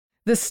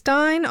The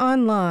Stein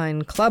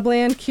Online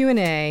Clubland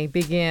Q&A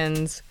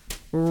begins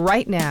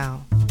right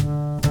now.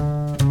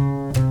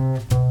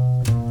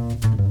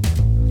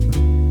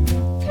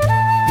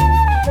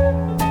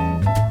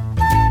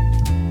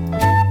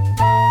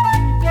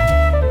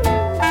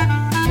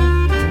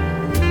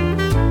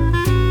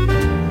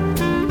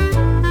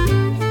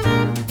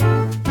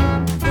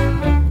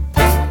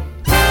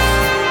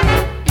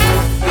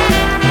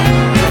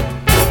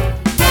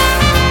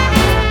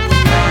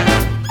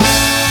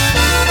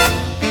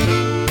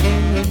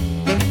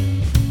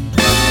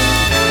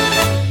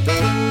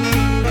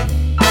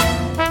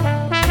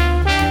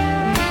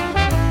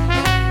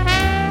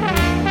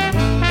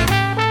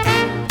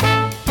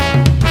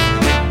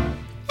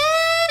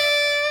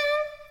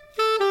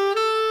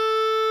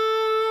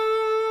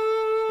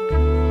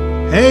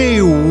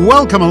 Hey,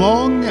 welcome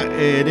along.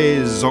 It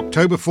is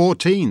October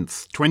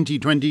 14th,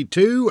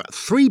 2022,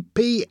 3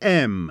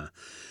 p.m.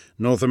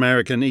 North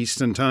American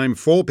Eastern Time,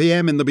 4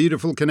 p.m. in the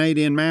beautiful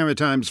Canadian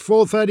Maritimes,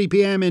 4:30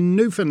 p.m. in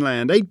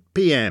Newfoundland, 8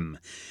 p.m.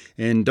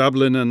 in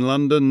Dublin and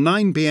London,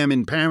 9 p.m.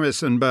 in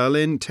Paris and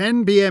Berlin,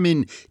 10 p.m.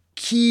 in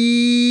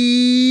Kyiv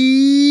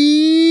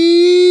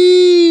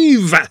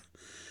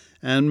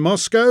and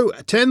Moscow,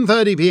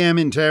 10:30 p.m.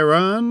 in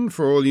Tehran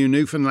for all you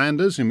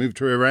Newfoundlanders who moved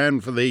to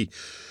Iran for the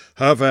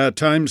half-hour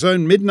time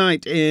zone,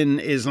 midnight in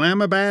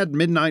Islamabad,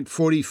 midnight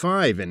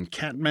 45 in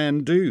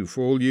Kathmandu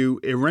for all you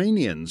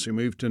Iranians who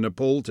moved to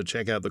Nepal to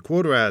check out the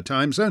quarter-hour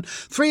time zone,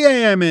 3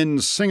 a.m. in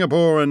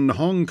Singapore and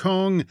Hong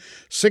Kong,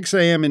 6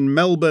 a.m. in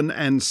Melbourne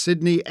and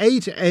Sydney,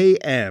 8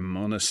 a.m.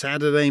 on a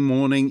Saturday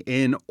morning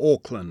in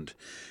Auckland,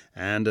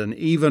 and an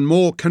even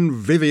more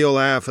convivial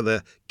hour for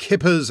the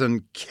kippers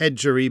and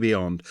kedgeree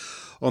beyond.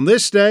 On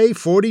this day,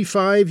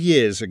 45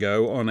 years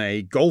ago, on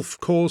a golf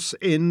course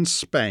in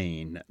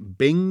Spain,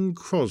 Bing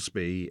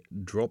Crosby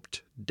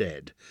dropped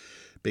dead.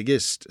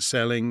 Biggest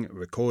selling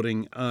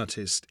recording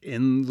artist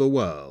in the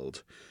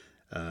world.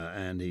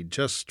 And he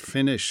just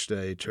finished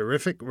a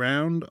terrific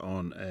round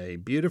on a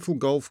beautiful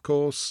golf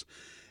course,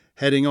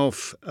 heading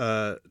off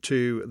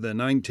to the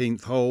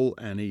 19th hole,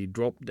 and he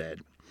dropped dead.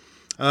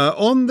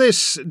 On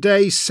this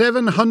day,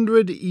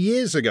 700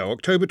 years ago,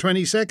 October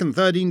 22nd,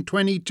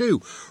 1322,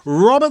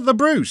 Robert the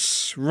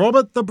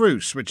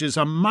Bruce, which is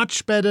a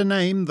much better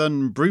name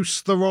than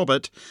Bruce the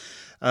Robert,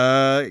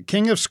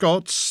 King of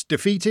Scots,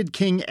 defeated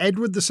King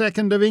Edward II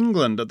of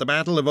England at the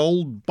Battle of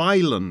Old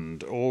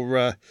Byland,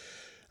 or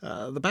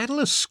the Battle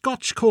of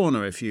Scotch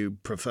Corner, if you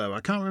prefer. I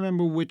can't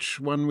remember which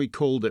one we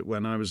called it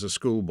when I was a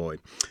schoolboy.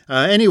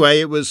 Anyway,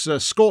 it was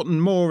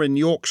Scorton Moor in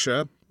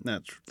Yorkshire.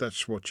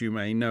 That's what you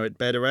may know it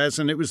better as,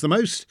 and it was the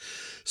most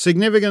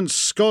significant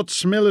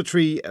Scots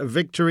military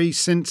victory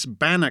since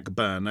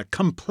Bannockburn, a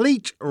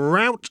complete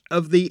rout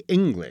of the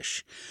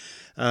English,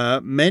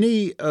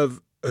 many of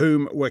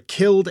whom were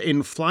killed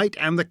in flight,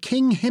 and the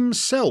king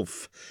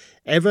himself,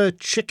 ever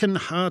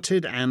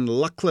chicken-hearted and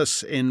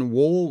luckless in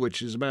war,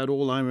 which is about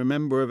all I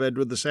remember of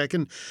Edward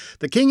II,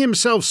 the king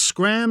himself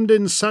scrammed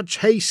in such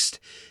haste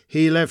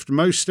he left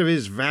most of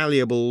his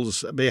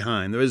valuables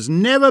behind. There has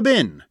never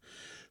been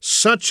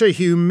such a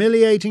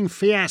humiliating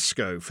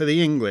fiasco for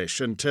the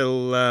English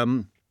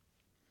until,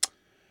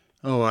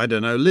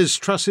 Liz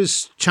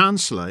Truss's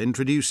Chancellor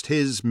introduced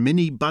his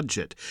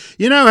mini-budget.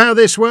 You know how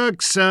this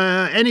works.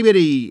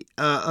 Anybody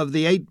of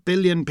the 8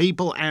 billion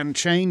people and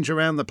change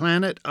around the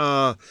planet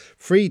are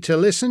free to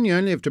listen. You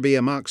only have to be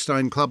a Mark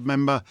Stein Club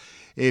member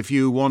if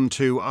you want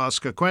to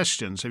ask a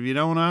question. So if you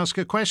don't want to ask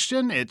a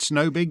question, it's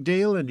no big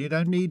deal and you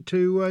don't need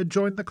to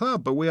join the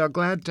club. But we are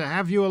glad to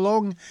have you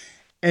along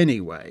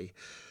anyway.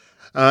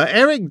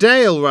 Eric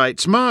Dale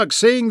writes, Mark,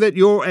 seeing that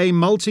you're a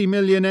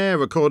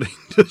multi-millionaire, according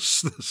to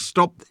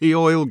Stop the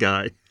Oil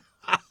Guy.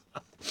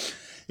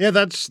 Yeah,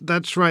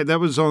 that's right. That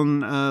was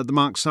on the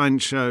Mark Stein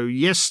show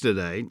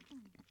yesterday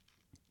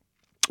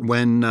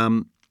when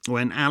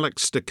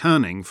Alex de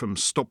Koning from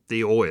Stop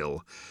the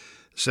Oil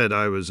said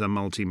I was a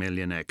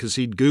multi-millionaire because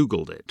he'd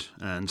Googled it.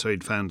 And so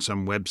he'd found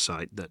some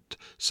website that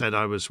said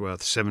I was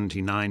worth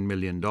 $79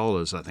 million,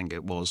 I think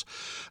it was.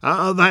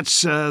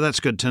 That's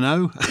good to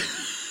know.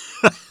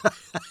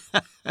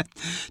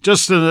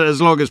 Just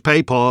as long as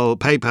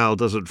PayPal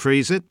doesn't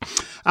freeze it.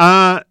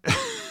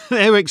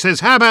 Eric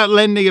says, how about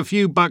lending a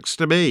few bucks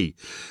to me?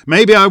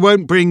 Maybe I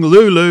won't bring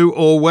Lulu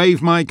or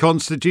waive my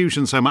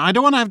constitution so much. I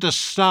don't want to have to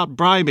start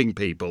bribing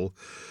people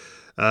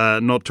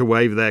not to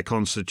waive their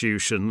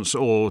constitutions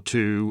or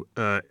to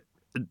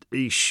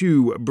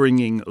issue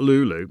bringing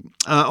Lulu.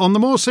 On the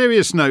more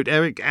serious note,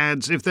 Eric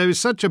adds, if there is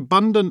such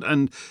abundant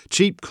and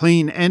cheap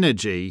clean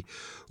energy,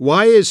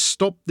 why is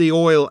Stop the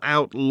Oil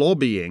out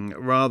lobbying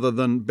rather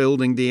than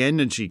building the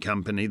energy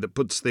company that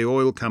puts the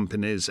oil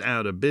companies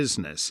out of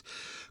business?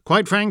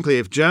 Quite frankly,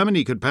 if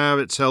Germany could power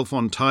itself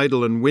on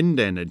tidal and wind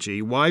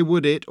energy, why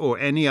would it or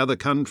any other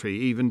country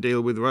even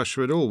deal with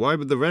Russia at all? Why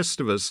would the rest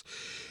of us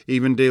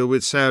even deal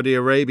with Saudi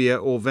Arabia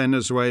or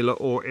Venezuela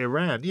or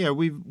Iran? Yeah,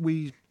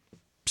 we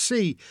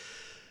see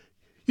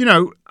You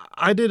know,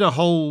 I did a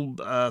whole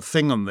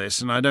thing on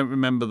this, and I don't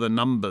remember the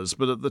numbers,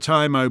 but at the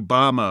time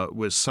Obama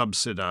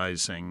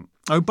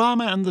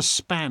and the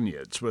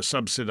Spaniards were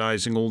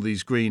subsidizing all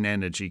these green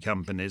energy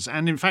companies.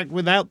 And in fact,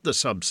 without the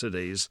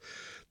subsidies,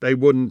 they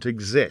wouldn't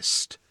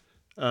exist,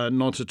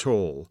 not at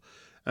all.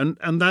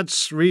 And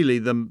that's really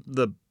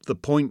the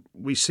point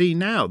we see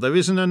now. There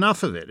isn't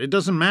enough of it. It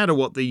doesn't matter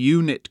what the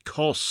unit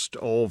cost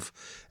of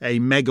a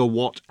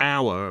megawatt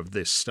hour of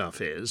this stuff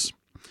is.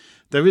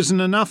 There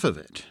isn't enough of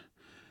it.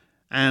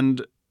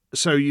 And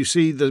so you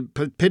see the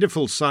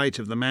pitiful sight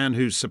of the man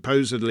who's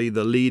supposedly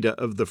the leader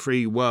of the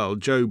free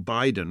world, Joe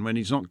Biden, when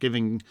he's not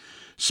giving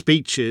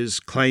speeches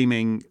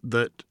claiming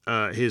that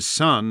his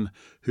son,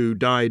 who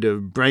died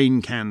of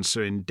brain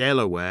cancer in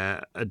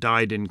Delaware,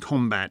 died in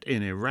combat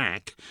in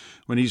Iraq.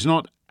 When he's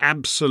not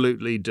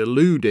absolutely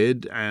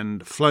deluded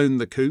and flown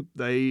the coop,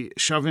 they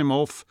shove him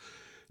off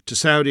to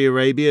Saudi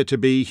Arabia to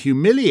be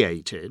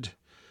humiliated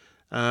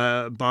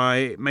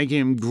by making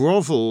him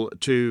grovel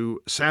to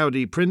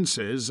Saudi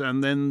princes,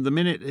 and then the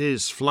minute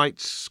his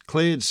flight's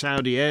cleared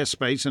Saudi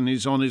airspace and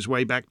he's on his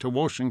way back to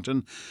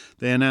Washington,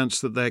 they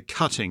announce that they're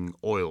cutting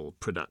oil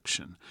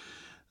production.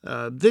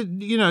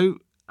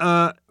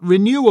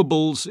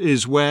 Renewables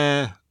is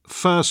where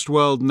first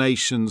world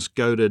nations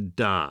go to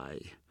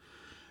die.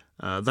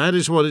 That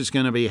is what is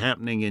going to be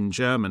happening in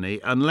Germany,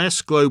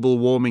 unless global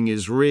warming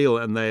is real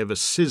and they have a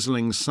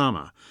sizzling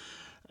summer.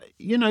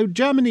 You know,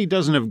 Germany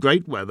doesn't have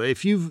great weather.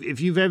 If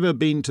you've ever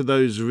been to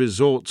those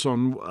resorts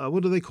on,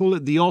 what do they call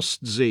it? The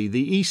Ostsee,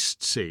 the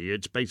East Sea.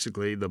 It's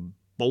basically the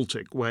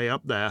Baltic way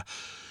up there.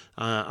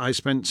 I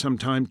spent some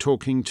time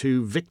talking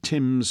to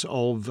victims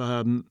of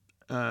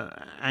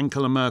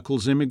Angela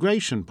Merkel's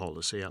immigration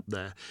policy up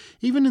there.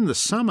 Even in the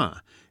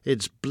summer,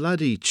 it's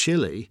bloody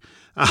chilly.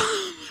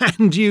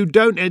 And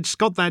it's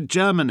got that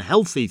German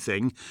healthy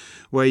thing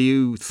where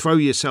you throw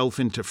yourself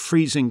into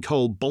freezing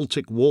cold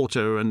Baltic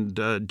water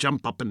and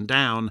jump up and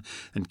down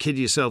and kid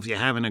yourself you're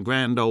having a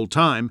grand old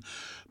time.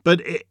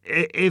 But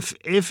if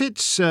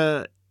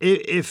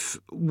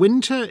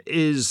winter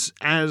is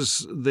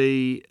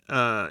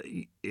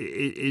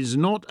is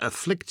not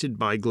afflicted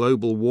by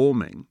global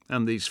warming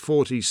and these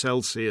 40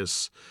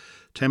 Celsius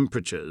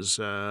temperatures,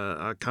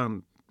 I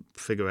can't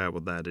figure out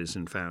what that is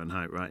in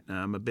Fahrenheit right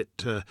now. I'm a bit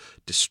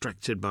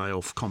distracted by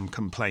Ofcom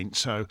complaints,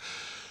 so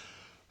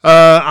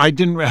I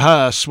didn't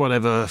rehearse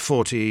whatever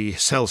 40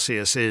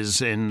 Celsius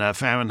is in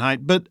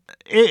Fahrenheit. But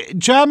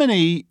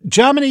Germany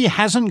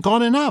hasn't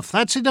got enough.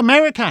 That's it.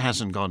 America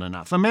hasn't got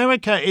enough.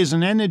 America is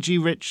an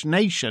energy-rich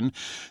nation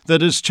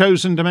that has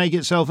chosen to make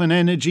itself an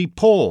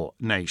energy-poor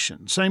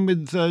nation. Same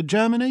with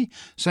Germany.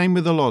 Same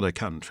with a lot of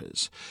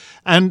countries.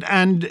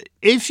 And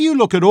if you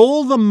look at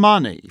all the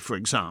money, for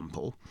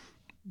example,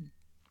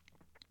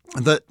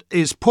 that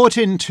is put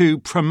into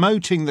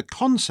promoting the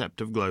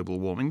concept of global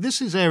warming.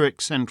 This is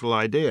Eric's central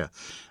idea,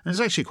 and it's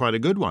actually quite a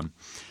good one.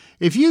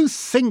 If you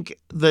think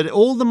that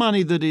all the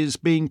money that is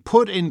being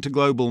put into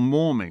global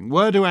warming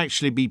were to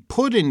actually be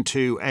put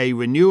into a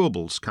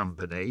renewables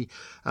company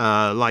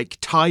like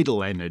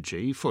tidal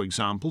energy, for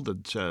example,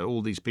 that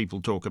all these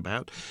people talk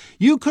about,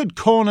 you could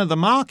corner the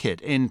market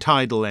in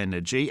tidal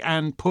energy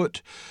and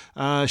put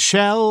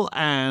Shell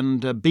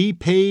and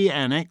BP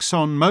and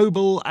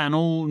ExxonMobil and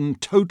all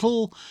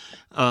Total,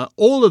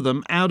 all of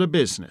them out of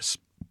business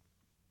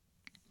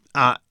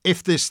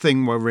if this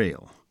thing were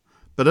real.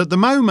 But at the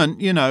moment,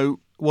 you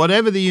know,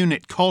 whatever the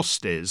unit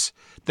cost is,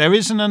 there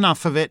isn't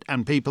enough of it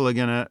and people are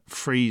going to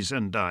freeze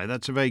and die.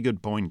 That's a very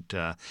good point,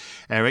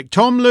 Eric.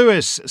 Tom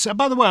Lewis. So,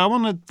 by the way, I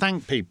want to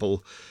thank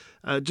people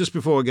just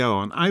before I go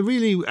on. I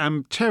really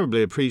am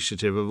terribly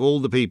appreciative of all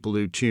the people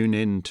who tune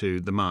in to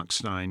the Mark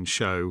Steyn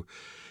show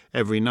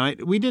every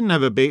night. We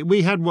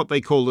had what they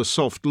call a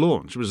soft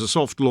launch. It was a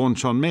soft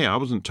launch on me. I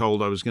wasn't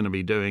told I was going to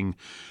be doing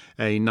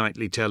a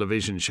nightly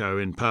television show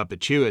in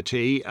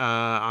perpetuity.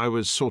 I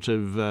was sort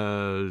of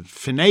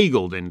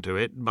finagled into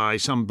it by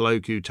some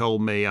bloke who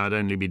told me I'd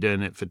only be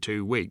doing it for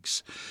 2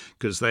 weeks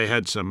because they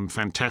had some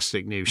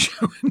fantastic new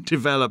show in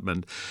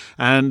development.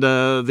 And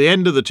the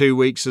end of the 2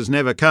 weeks has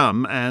never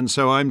come, and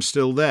so I'm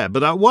still there.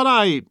 But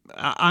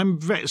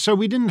so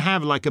we didn't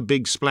have like a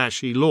big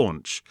splashy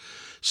launch,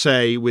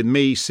 say, with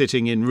me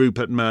sitting in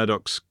Rupert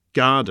Murdoch's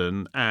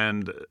garden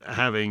and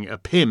having a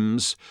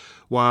Pimm's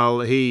while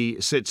he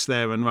sits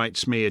there and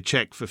writes me a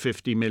cheque for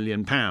 £50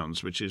 million,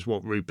 which is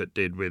what Rupert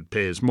did with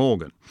Piers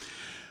Morgan.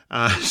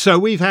 So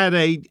we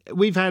haven't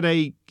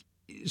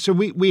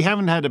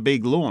had a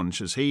big launch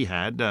as he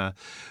had.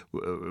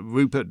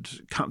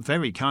 Rupert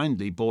very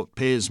kindly bought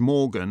Piers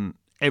Morgan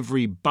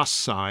every bus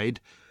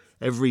side,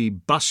 every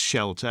bus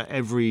shelter,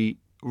 every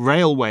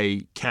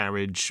railway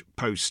carriage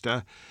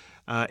poster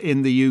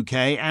in the UK,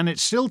 and it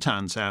still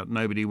turns out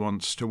nobody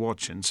wants to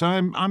watch it. So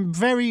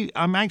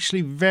I'm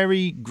actually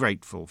very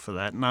grateful for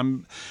that, and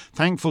I'm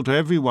thankful to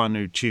everyone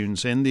who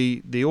tunes in.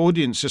 The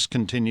audience just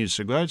continues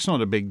to grow. It's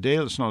not a big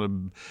deal. It's not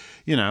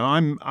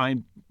I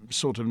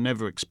sort of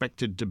never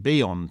expected to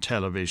be on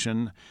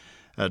television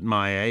at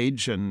my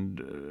age, and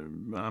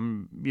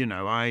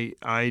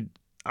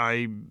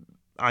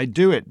I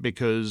do it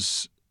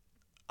because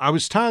I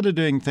was tired of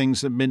doing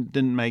things that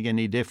didn't make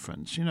any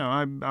difference.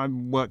 I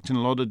worked in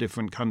a lot of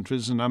different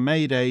countries and I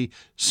made a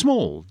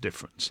small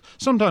difference,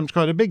 sometimes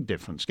quite a big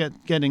difference.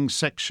 Getting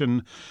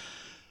Section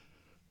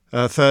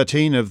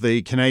 13 of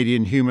the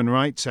Canadian Human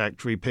Rights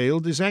Act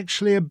repealed is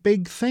actually a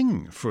big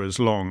thing for as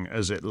long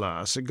as it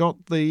lasts. It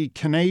got the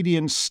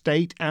Canadian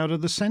state out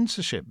of the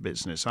censorship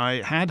business.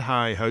 I had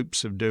high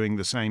hopes of doing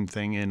the same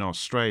thing in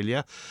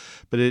Australia,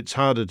 but it's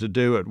harder to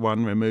do at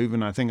one remove,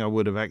 and I think I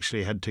would have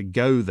actually had to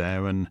go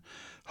there and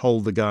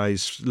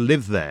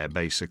live there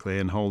basically,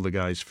 and hold the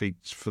guys'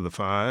 feet to the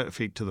fire.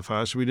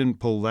 So we didn't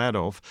pull that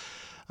off.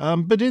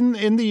 But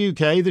in the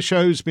UK, the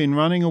show's been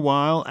running a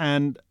while,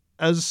 and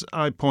as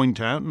I point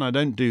out, and I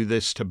don't do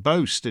this to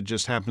boast, it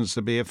just happens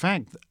to be a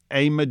fact,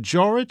 a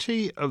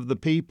majority of the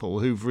people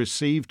who've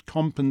received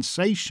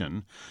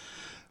compensation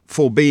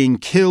for being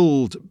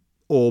killed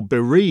or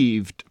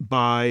bereaved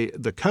by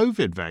the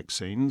COVID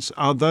vaccines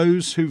are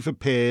those who've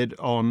appeared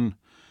on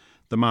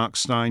the Mark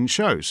Steyn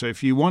Show. So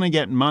if you want to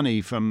get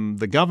money from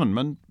the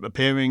government,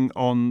 appearing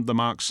on the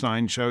Mark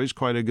Steyn Show is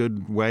quite a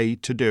good way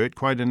to do it,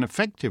 quite an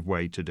effective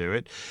way to do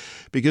it,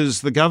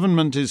 because the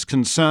government is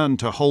concerned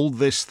to hold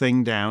this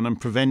thing down and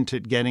prevent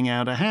it getting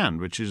out of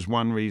hand, which is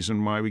one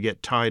reason why we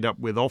get tied up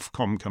with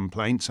Ofcom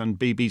complaints and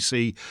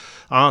BBC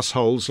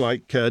arseholes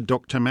like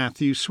Dr.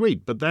 Matthew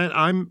Sweet. But that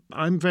I'm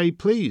very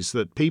pleased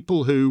that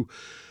people who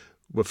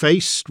were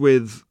faced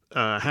with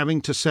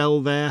having to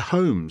sell their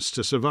homes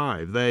to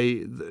survive.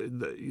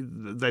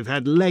 They've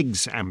had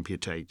legs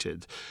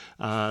amputated.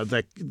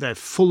 They're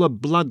full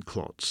of blood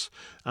clots.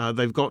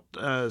 They've got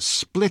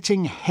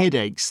splitting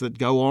headaches that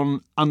go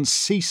on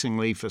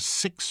unceasingly for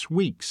 6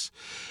 weeks.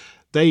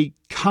 They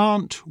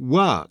can't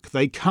work.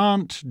 They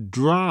can't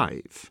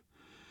drive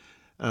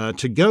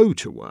to go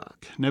to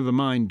work, never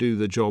mind do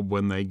the job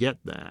when they get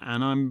there.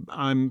 And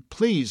I'm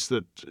pleased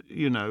that,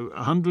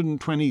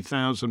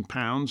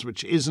 £120,000,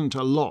 which isn't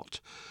a lot,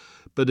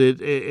 but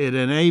it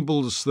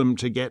enables them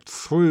to get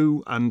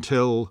through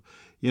until,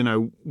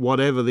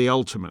 whatever the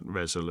ultimate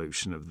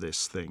resolution of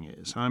this thing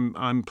is.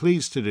 I'm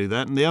pleased to do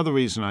that. And the other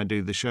reason I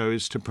do the show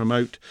is to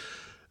promote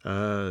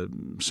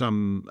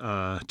some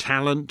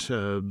talent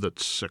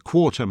that's a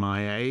quarter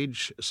my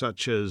age,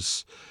 such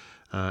as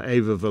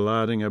Ava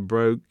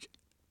Vlaardingerbroek,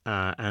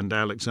 and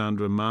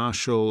Alexandra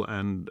Marshall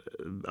and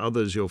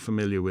others you're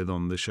familiar with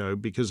on the show,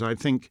 because I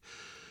think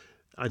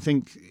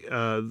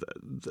they're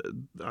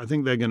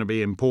going to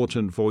be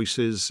important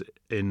voices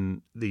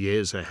in the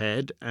years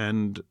ahead,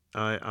 and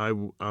I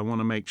want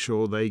to make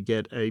sure they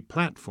get a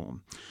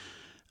platform.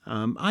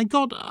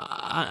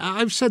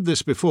 I've said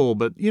this before,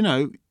 but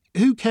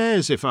who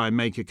cares if I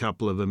make a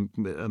couple of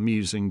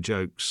amusing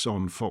jokes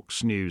on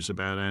Fox News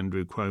about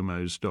Andrew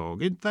Cuomo's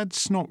dog?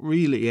 That's not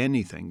really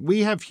anything. We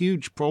have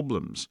huge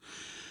problems.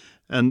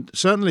 And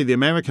certainly the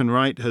American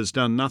right has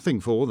done nothing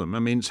for them. I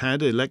mean, it's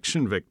had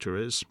election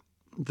victories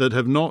that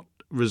have not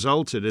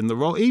resulted in the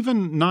roll.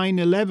 Even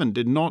 9/11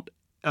 did not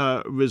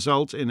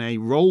result in a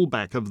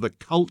rollback of the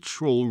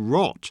cultural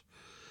rot.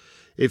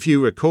 If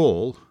you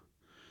recall,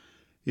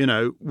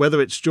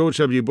 whether it's George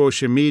W.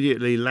 Bush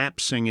immediately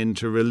lapsing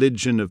into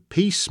religion of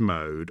peace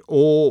mode,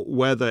 or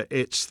whether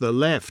it's the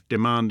left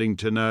demanding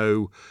to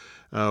know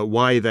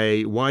why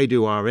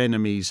do our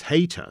enemies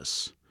hate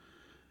us.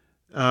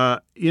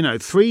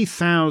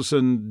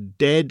 3,000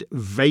 dead,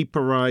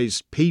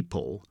 vaporized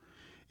people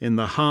in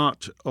the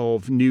heart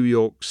of New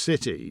York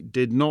City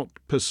did not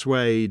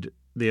persuade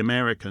the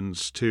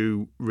Americans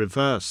to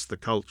reverse the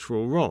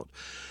cultural rot.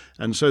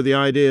 And so the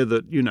idea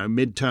that,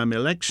 midterm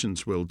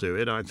elections will do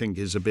it, I think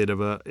is a bit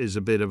of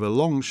a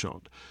long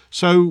shot.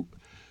 So,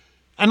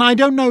 and I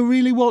don't know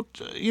really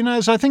what,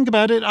 as I think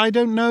about it, I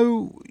don't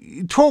know.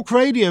 Talk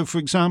radio, for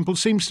example,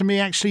 seems to me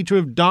actually to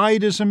have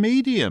died as a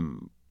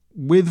medium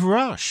with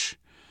Rush.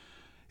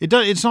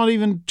 It's not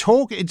even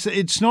talk.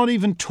 It's not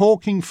even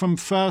talking from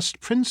first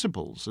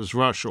principles, as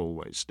Rush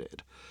always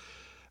did.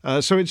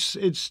 So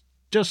it's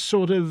just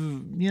sort of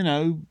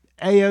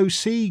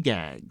AOC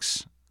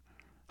gags,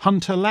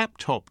 Hunter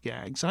laptop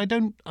gags. I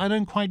don't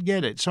quite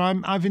get it. So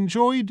I've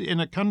enjoyed, in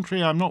a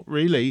country I'm not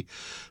really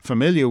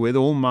familiar with,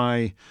 all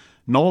my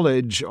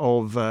knowledge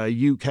of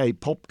UK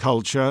pop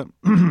culture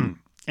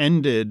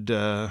ended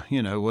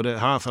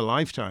half a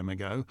lifetime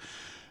ago.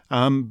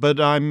 But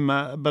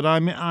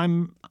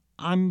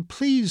I'm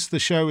pleased the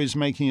show is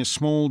making a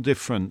small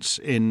difference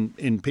and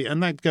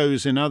that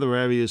goes in other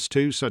areas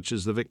too, such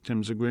as the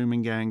victims of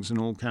grooming gangs and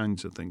all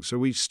kinds of things. So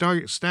we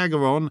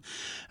stagger on,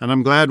 and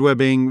I'm glad we're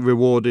being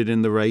rewarded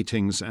in the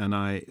ratings, and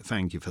I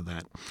thank you for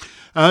that.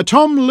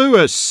 Tom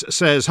Lewis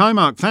says, "Hi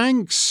Mark,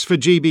 thanks for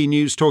GB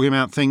News talking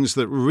about things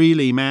that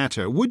really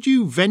matter. Would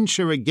you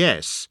venture a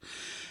guess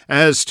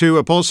as to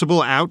a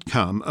possible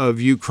outcome of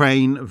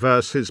Ukraine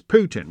versus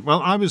Putin?"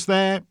 Well, I was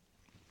there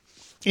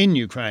in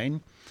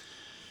Ukraine.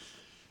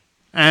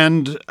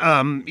 And,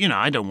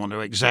 I don't want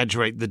to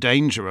exaggerate the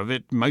danger of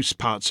it. Most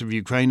parts of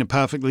Ukraine are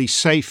perfectly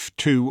safe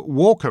to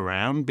walk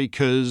around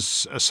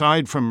because,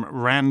 aside from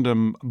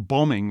random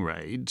bombing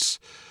raids,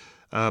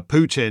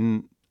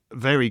 Putin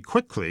very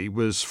quickly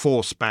was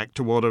forced back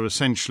to what are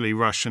essentially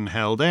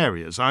Russian-held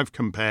areas. I've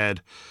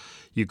compared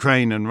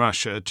Ukraine and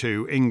Russia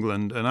to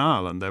England and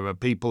Ireland. There are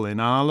people in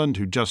Ireland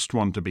who just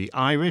want to be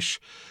Irish.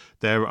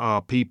 There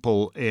are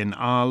people in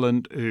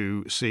Ireland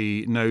who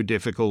see no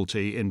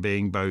difficulty in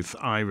being both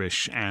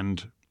Irish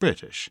and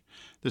British.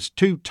 There's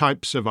two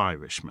types of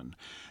Irishmen.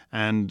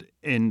 And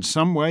in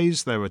some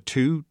ways, there are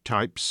two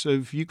types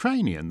of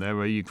Ukrainian. There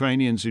are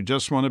Ukrainians who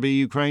just want to be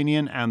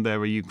Ukrainian, and there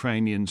are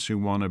Ukrainians who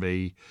want to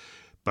be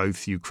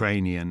both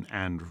Ukrainian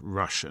and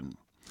Russian.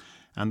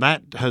 And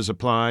that has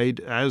applied,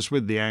 as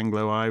with the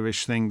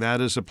Anglo-Irish thing, that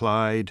has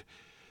applied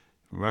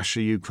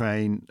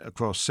Russia-Ukraine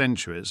across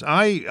centuries.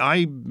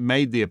 I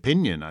made the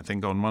opinion, I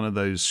think, on one of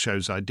those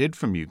shows I did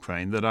from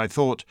Ukraine, that I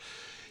thought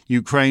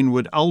Ukraine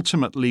would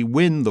ultimately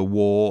win the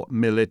war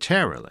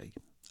militarily.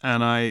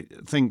 And I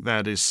think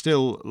that is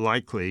still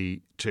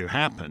likely to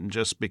happen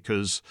just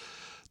because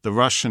the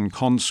Russian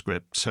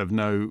conscripts have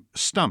no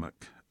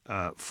stomach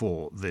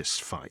for this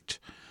fight,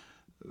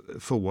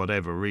 for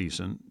whatever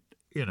reason.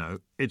 You know,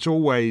 it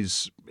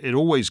always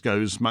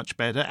goes much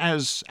better,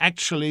 as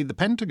actually the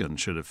Pentagon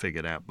should have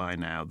figured out by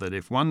now, that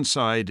if one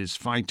side is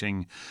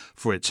fighting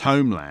for its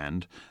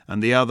homeland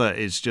and the other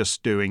is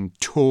just doing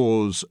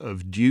tours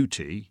of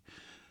duty,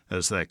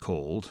 as they're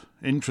called,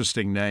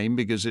 interesting name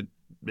because it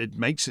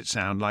makes it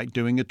sound like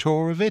doing a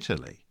tour of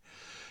Italy.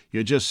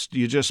 You're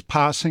just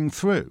passing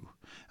through.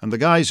 And the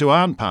guys who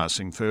aren't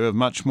passing through have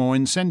much more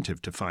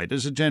incentive to fight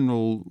as a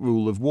general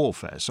rule of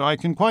warfare. So I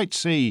can quite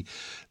see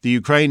the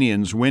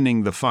Ukrainians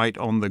winning the fight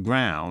on the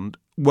ground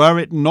were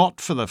it not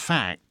for the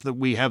fact that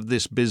we have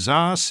this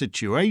bizarre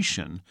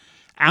situation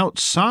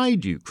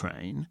outside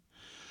Ukraine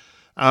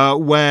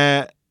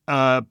where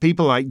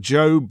people like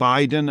Joe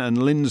Biden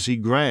and Lindsey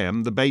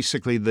Graham, the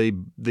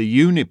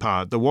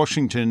Unipart, the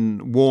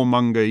Washington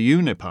warmonger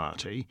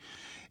Uniparty,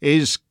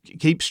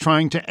 keeps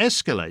trying to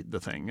escalate the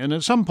thing. And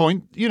at some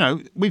point, you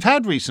know, we've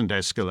had recent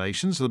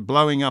escalations, the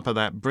blowing up of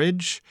that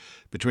bridge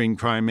between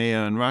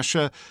Crimea and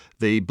Russia,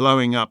 the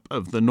blowing up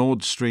of the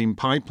Nord Stream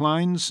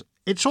pipelines.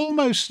 It's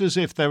almost as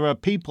if there are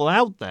people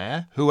out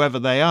there, whoever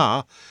they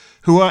are,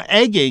 who are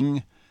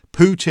egging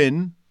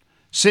Putin,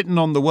 sitting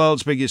on the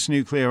world's biggest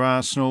nuclear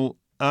arsenal,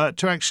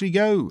 to actually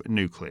go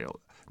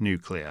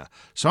nuclear.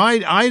 So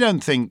I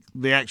don't think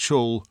the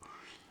actual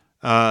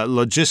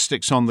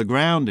logistics on the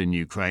ground in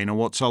Ukraine are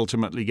what's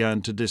ultimately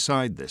going to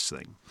decide this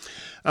thing.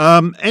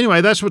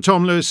 Anyway, that's what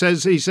Tom Lewis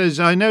says. He says,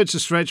 I know it's a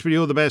stretch, but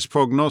you're the best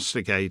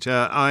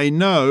prognosticator. I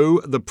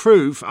know the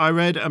proof. I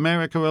read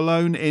America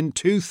Alone in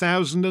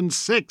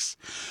 2006.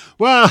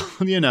 Well,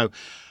 you know,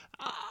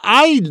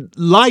 I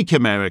like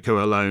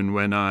America Alone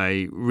when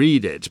I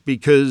read it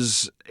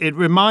because it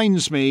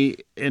reminds me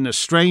in a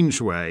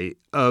strange way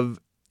of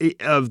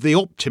the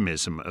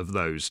optimism of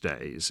those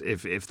days,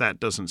 if that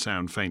doesn't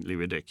sound faintly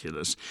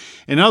ridiculous.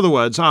 In other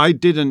words, I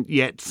didn't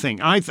yet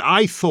think,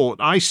 I thought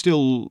I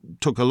still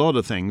took a lot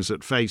of things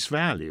at face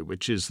value,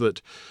 which is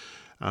that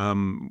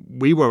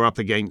we were up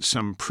against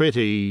some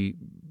pretty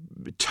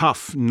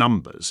tough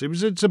numbers.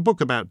 It's a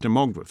book about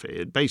demography.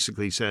 It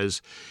basically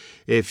says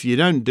if you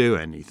don't do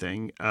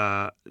anything,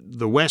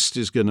 the West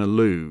is going to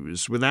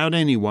lose without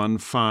anyone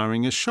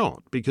firing a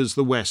shot because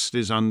the West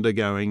is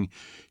undergoing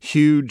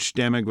huge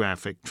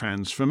demographic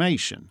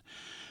transformation.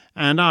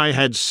 And I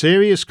had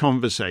serious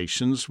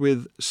conversations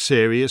with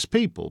serious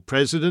people,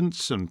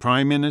 presidents and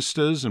prime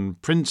ministers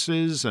and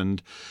princes,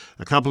 and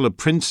a couple of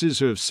princes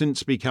who have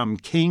since become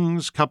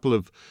kings, a couple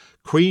of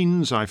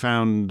queens I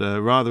found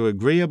rather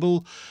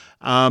agreeable,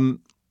 all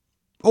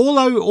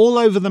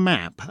over the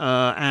map,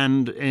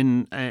 and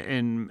in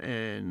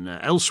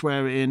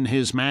elsewhere in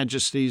His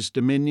Majesty's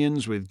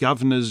dominions with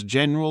governors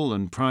general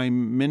and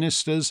prime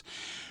ministers,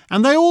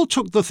 and they all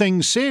took the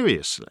thing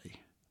seriously.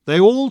 Dick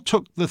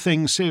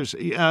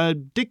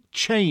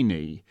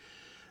Cheney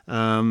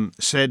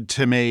said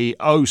to me,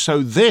 "Oh,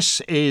 so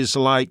this is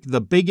like the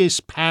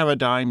biggest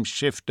paradigm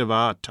shift of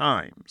our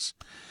times."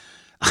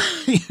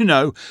 You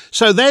know,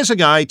 so there's a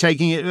guy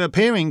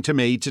appearing to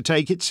me to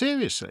take it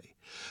seriously.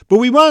 But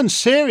we weren't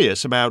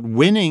serious about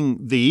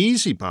winning the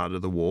easy part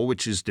of the war,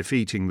 which is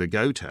defeating the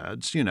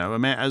goatherds. You know,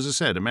 as I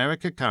said,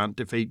 America can't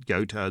defeat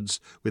goatherds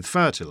with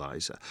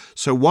fertilizer.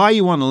 So why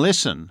you want to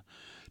listen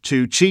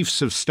to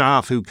chiefs of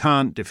staff who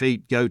can't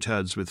defeat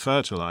goatherds with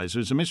fertilizer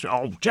is a mystery.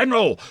 Oh,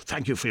 General,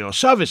 thank you for your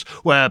service.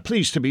 We're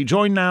pleased to be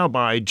joined now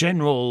by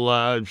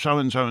General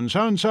so-and-so and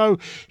so-and-so.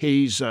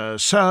 He's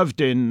served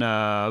in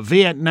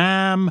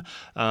Vietnam.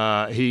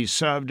 He's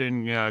served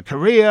in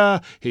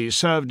Korea. He's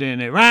served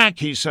in Iraq.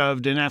 He's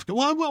served in Africa.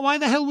 Why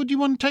the hell would you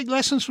want to take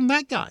lessons from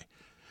that guy?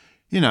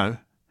 You know.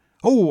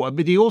 Oh,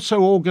 but he also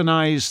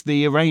organized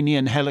the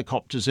Iranian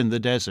helicopters in the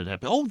desert.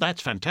 Oh,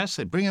 that's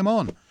fantastic. Bring him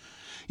on.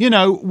 You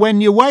know,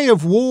 when your way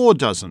of war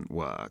doesn't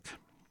work,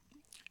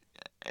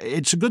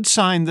 it's a good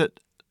sign that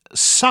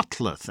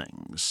subtler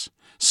things,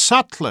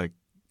 subtler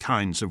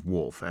kinds of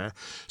warfare,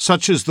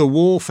 such as the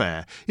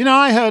warfare.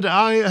 I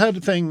heard a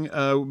thing,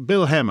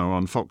 Bill Hemmer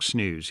on Fox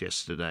News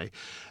yesterday,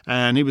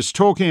 and he was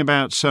talking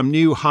about some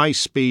new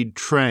high-speed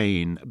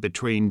train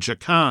between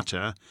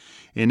Jakarta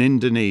in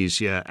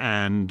Indonesia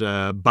and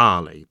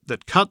Bali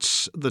that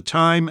cuts the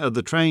time of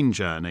the train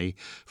journey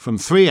from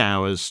 3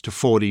 hours to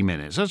 40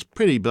 minutes. That's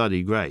pretty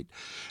bloody great.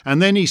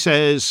 And then he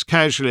says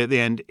casually at the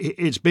end,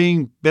 it's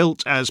being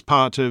built as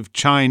part of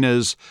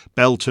China's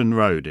Belt and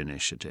Road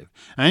Initiative.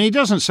 And he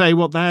doesn't say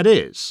what that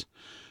is.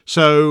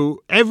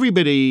 So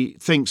everybody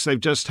thinks they've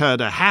just heard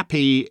a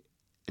happy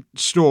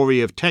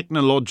story of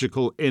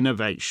technological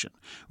innovation,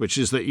 which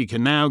is that you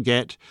can now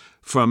get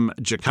from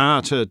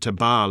Jakarta to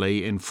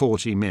Bali in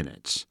 40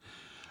 minutes.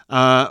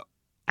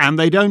 And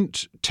they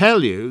don't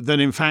tell you that,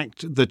 in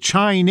fact, the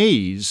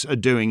Chinese are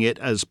doing it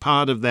as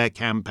part of their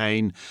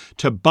campaign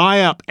to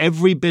buy up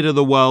every bit of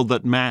the world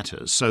that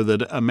matters so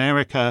that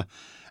America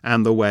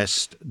and the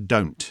West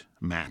don't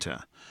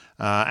matter.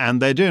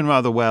 And they're doing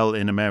rather well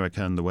in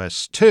America and the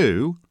West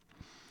too.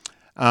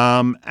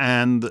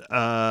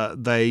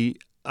 They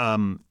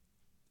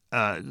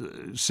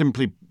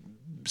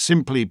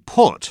simply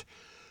put,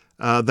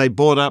 they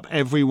bought up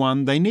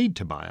everyone they need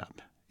to buy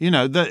up.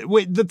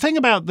 The thing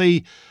about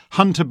the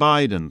Hunter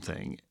Biden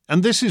thing,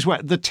 and this is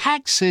where the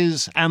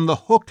taxes and the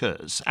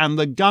hookers and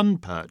the gun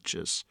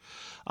purchase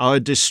are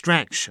a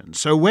distraction.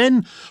 So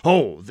when,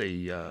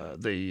 the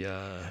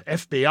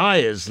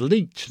FBI has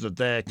leaked that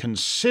they're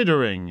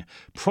considering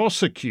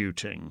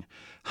prosecuting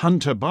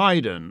Hunter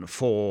Biden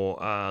for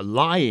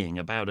lying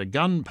about a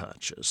gun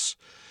purchase,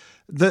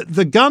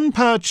 the gun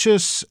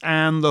purchase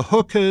and the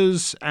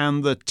hookers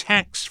and the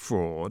tax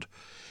fraud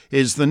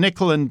is the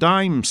nickel and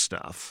dime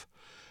stuff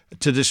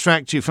to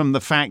distract you from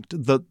the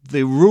fact that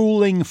the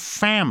ruling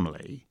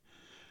family,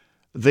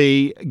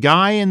 the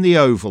guy in the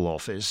Oval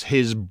Office,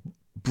 his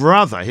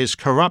brother, his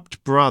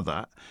corrupt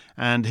brother,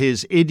 and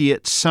his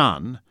idiot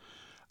son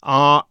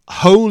are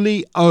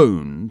wholly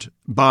owned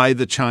by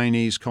the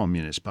Chinese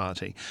Communist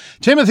Party.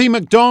 Timothy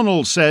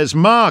MacDonald says,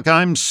 Mark,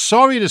 I'm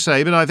sorry to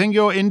say, but I think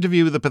your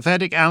interview with the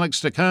pathetic Alex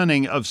de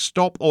Koning of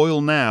Stop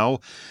Oil Now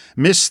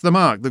missed the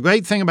mark. The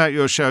great thing about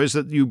your show is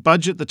that you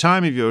budget the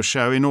time of your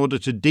show in order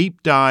to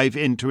deep dive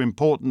into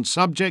important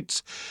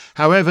subjects.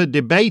 However,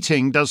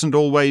 debating doesn't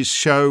always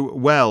show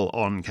well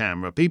on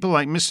camera. People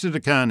like Mr. de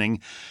Koning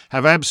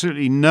have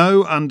absolutely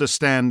no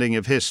understanding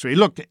of history.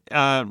 Look,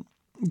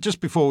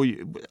 just before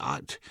we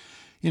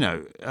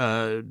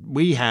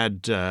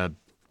had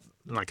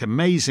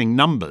amazing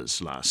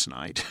numbers last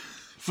night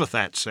for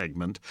that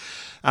segment.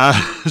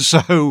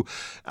 So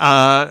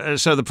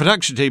the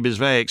production team is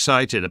very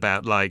excited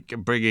about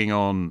bringing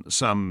on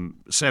some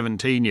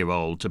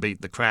 17-year-old to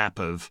beat the crap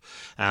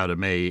out of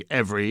me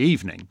every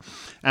evening,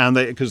 and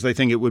because they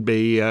think it would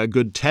be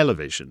good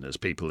television, as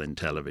people in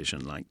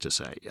television like to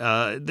say.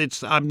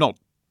 I'm not,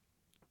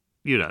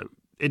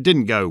 it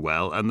didn't go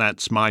well, and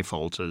that's my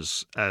fault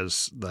as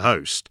the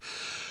host.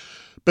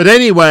 But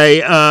anyway,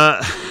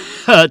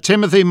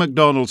 Timothy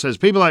MacDonald says,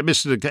 people like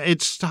Mr.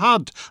 It's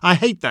hard. I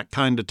hate that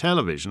kind of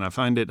television. I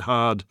find it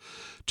hard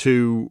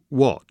to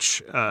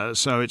watch.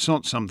 So it's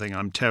not something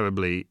I'm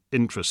terribly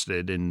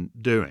interested in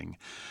doing.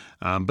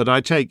 But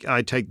I take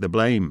the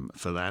blame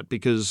for that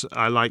because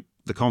I like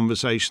the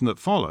conversation that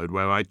followed,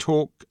 where I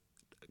talk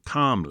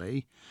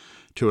calmly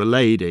to a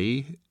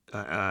lady,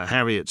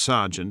 Harriet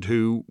Sargent,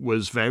 who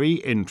was very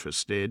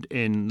interested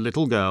in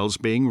little girls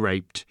being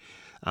raped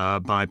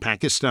by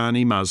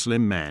Pakistani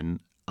Muslim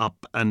men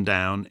up and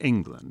down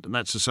England. And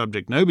that's a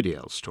subject nobody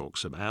else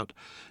talks about.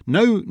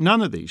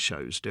 None of these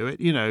shows do it.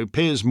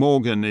 Piers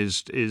Morgan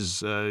is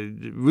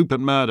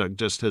Rupert Murdoch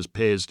just has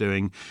Piers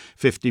doing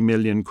 50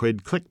 million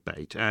quid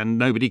clickbait, and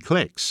nobody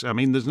clicks. I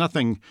mean, there's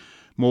nothing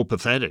more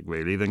pathetic,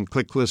 really, than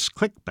clickless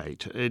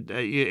clickbait.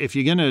 If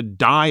you're going to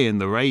die in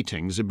the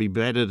ratings, it'd be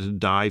better to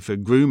die for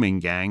grooming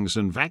gangs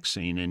and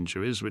vaccine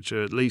injuries, which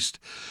are at least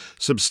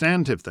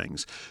substantive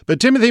things. But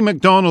Timothy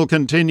MacDonald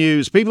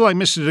continues, people like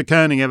Mr. de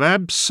Koning have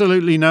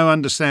absolutely no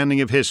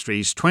understanding of history.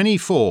 He's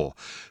 24.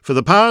 For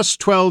the past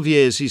 12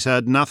 years, he's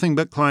heard nothing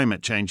but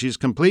climate change. He's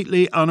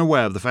completely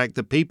unaware of the fact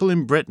that people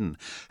in Britain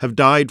have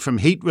died from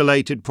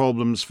heat-related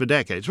problems for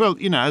decades. Well,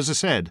 as I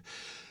said,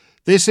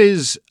 this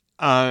is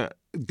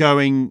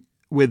going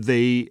with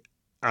the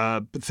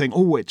thing,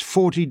 it's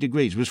 40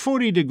 degrees. It was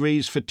 40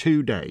 degrees for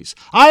 2 days.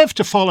 I've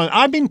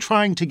been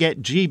trying to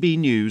get GB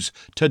News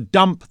to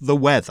dump the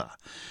weather,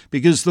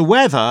 because the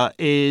weather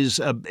is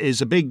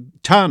a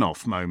big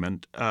turn-off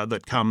moment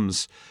that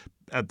comes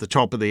at the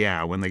top of the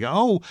hour when they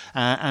go,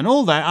 and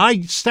all that. I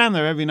stand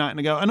there every night and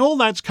I go, and all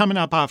that's coming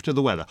up after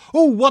the weather.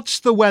 What's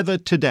the weather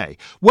today?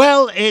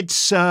 Well,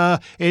 it's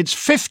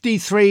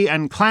 53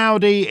 and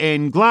cloudy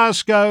in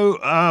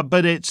Glasgow,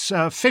 but it's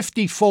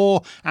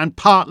 54 and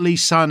partly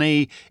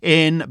sunny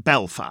in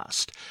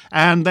Belfast.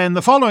 And then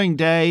the following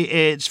day,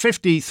 it's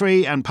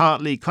 53 and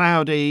partly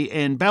cloudy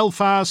in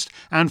Belfast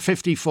and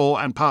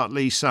 54 and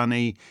partly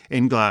sunny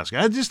in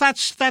Glasgow.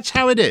 That's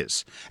how it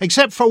is.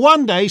 Except for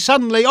one day,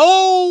 suddenly,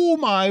 oh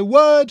my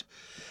word,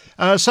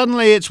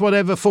 Suddenly it's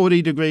whatever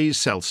 40 degrees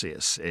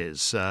Celsius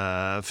is,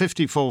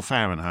 54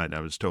 Fahrenheit I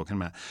was talking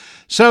about.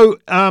 So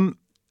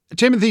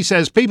Timothy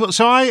says,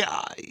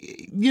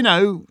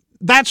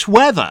 that's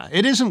weather.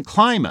 It isn't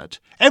climate.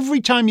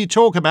 Every time you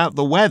talk about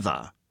the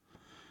weather,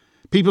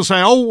 people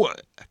say, oh,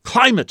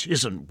 climate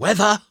isn't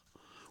weather.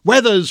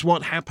 Weather's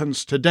what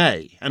happens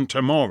today and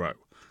tomorrow.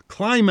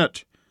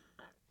 Climate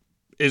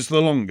is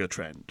the longer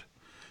trend.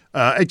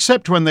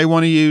 Except when they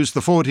want to use the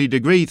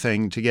 40-degree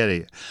thing to get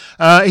it.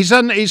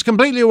 He's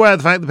completely aware of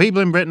the fact that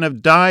people in Britain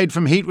have died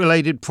from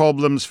heat-related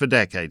problems for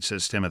decades,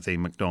 says Timothy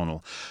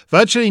MacDonald.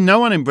 Virtually no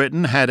one in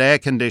Britain had air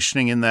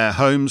conditioning in their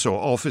homes or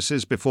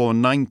offices before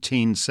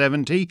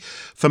 1970.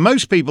 For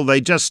most people,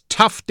 they just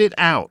toughed it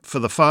out for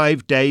the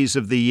 5 days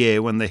of the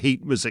year when the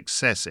heat was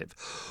excessive.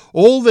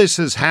 All this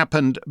has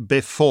happened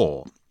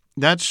before.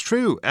 That's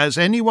true, as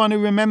anyone who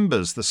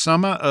remembers the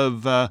summer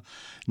of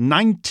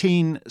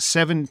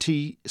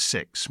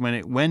 1976, when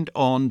it went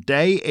on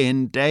day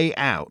in, day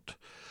out.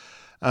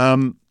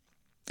 And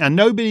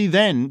nobody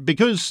then,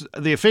 because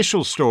the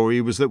official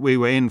story was that we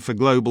were in for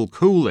global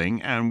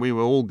cooling and we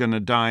were all going to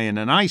die in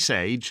an ice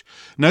age,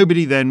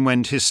 nobody then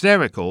went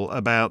hysterical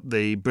about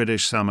the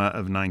British summer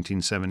of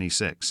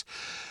 1976.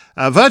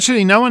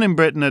 Virtually no one in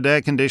Britain had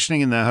air conditioning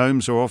in their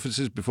homes or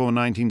offices before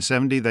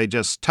 1970. They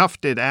just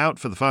toughed it out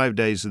for the 5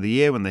 days of the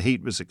year when the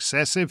heat was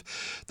excessive.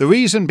 The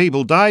reason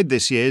people died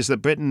this year is that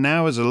Britain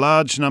now has a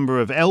large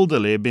number of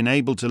elderly who have been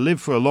able to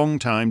live for a long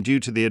time due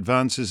to the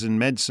advances in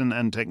medicine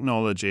and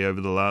technology over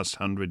the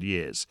last 100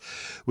 years.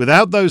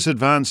 Without those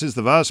advances,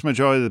 the vast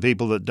majority of the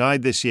people that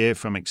died this year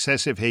from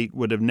excessive heat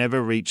would have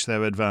never reached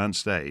their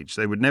advanced age.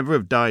 They would never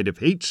have died of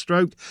heat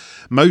stroke.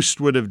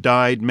 Most would have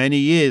died many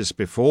years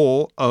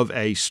before of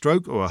a stroke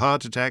or a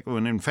heart attack or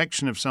an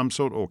infection of some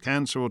sort or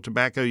cancer or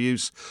tobacco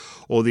use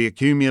or the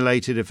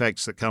accumulated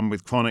effects that come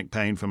with chronic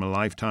pain from a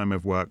lifetime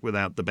of work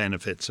without the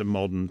benefits of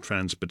modern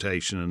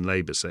transportation and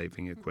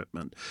labour-saving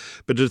equipment.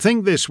 But to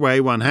think this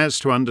way, one has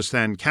to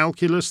understand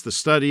calculus, the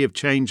study of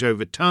change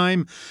over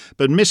time.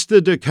 But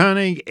Mr. de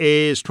Koenig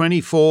is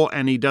 24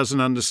 and he doesn't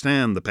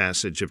understand the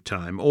passage of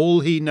time.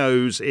 All he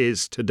knows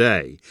is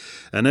today.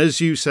 And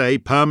as you say,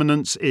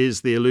 permanence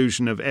is the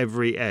illusion of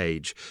every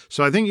age.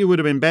 So I think you would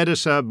have been better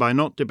served by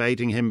not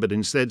debating him, but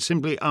instead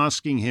simply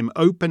asking him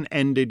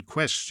open-ended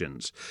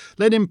questions.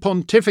 Let him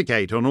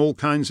pontificate on all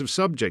kinds of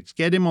subjects.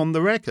 Get him on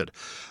the record.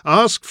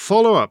 Ask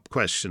follow-up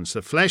questions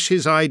to flesh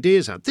his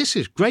ideas out. This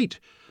is great.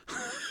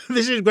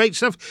 This is great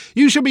stuff.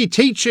 You should be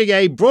teaching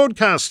a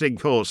broadcasting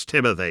course,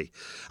 Timothy.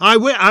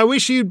 I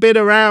wish you'd been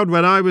around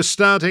when I was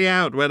starting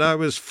out, when I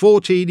was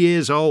 14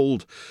 years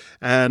old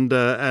and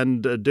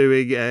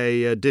doing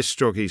a disc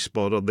jockey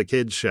spot on the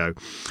kids' show.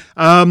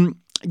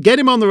 Get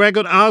him on the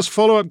record, ask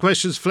follow-up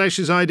questions, flesh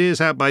his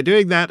ideas out. By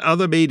doing that,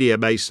 other media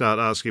may start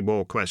asking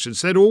more questions.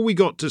 Said all we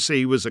got to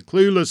see was a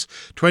clueless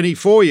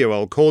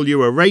 24-year-old call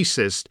you a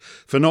racist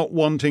for not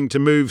wanting to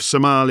move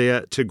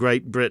Somalia to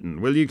Great Britain.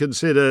 Will you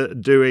consider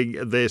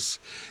doing this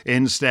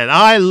instead?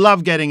 I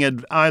love getting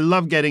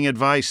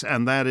advice,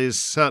 and that is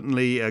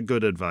certainly a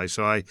good advice.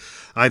 So I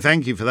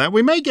thank you for that.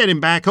 We may get him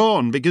back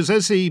on because,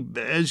 as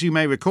you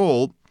may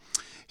recall,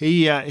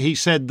 he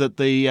said that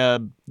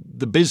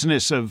the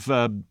business of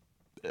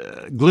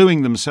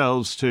gluing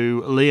themselves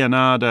to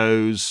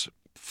Leonardo's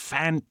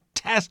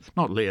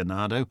not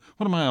Leonardo,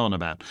 what am I on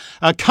about?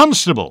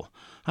 Constable.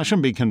 I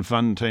shouldn't be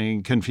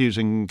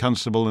confusing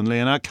Constable and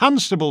Leonardo.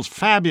 Constable's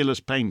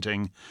fabulous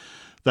painting,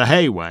 The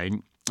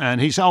Haywain,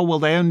 and he said, oh, well,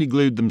 they only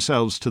glued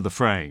themselves to the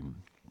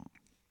frame.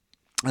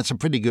 That's a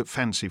pretty good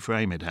fancy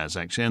frame it has,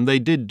 actually, and they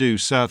did do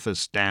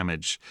surface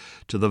damage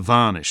to the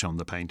varnish on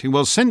the painting.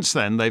 Well, since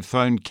then, they've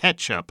thrown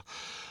ketchup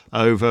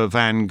over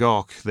Van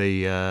Gogh,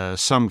 the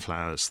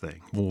sunflowers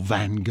thing, or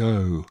Van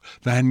Gogh,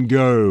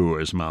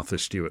 as Martha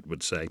Stewart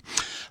would say.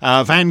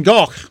 Van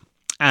Gogh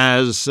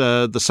as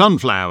the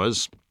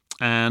sunflowers,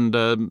 and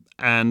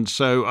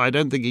so I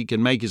don't think he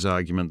can make his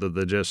argument that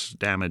they're just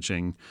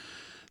damaging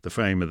the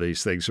frame of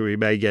these things, so we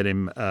may get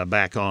him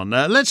back on.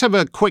 Let's have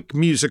a quick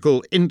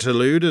musical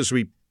interlude as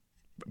we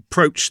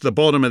approach the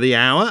bottom of the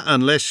hour,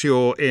 unless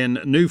you're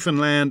in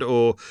Newfoundland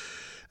or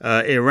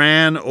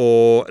Iran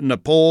or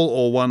Nepal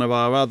or one of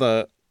our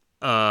other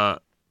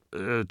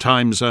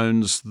time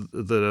zones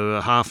that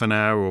are half an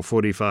hour or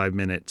 45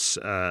 minutes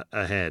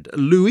ahead.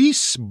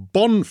 Luis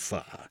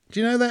Bonfa. Do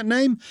you know that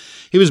name?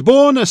 He was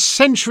born a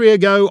century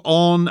ago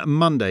on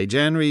Monday,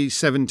 January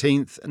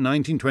 17th,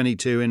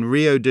 1922 in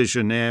Rio de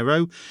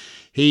Janeiro.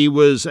 He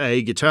was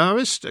a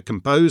guitarist, a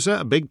composer,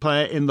 a big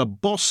player in the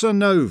bossa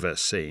nova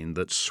scene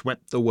that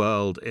swept the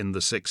world in the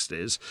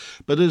 60s.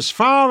 But as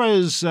far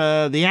as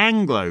the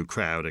Anglo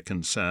crowd are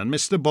concerned,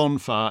 Mr.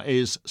 Bonfa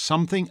is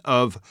something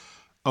of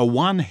a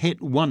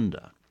one-hit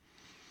wonder.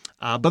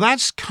 But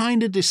that's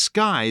kind of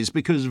disguised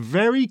because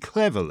very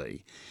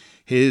cleverly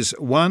his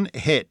one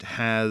hit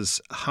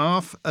has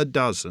half a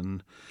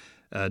dozen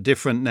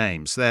different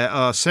names. There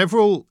are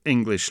several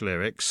English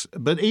lyrics,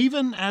 but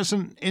even as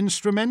an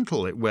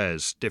instrumental, it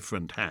wears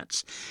different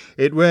hats.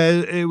 It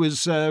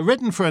was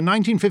written for a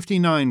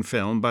 1959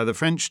 film by the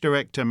French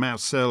director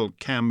Marcel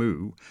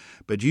Camus,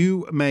 but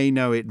you may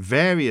know it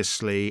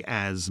variously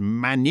as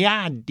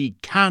Mania di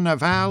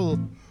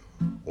Carnaval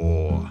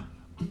or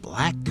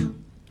Black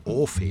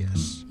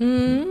Orpheus.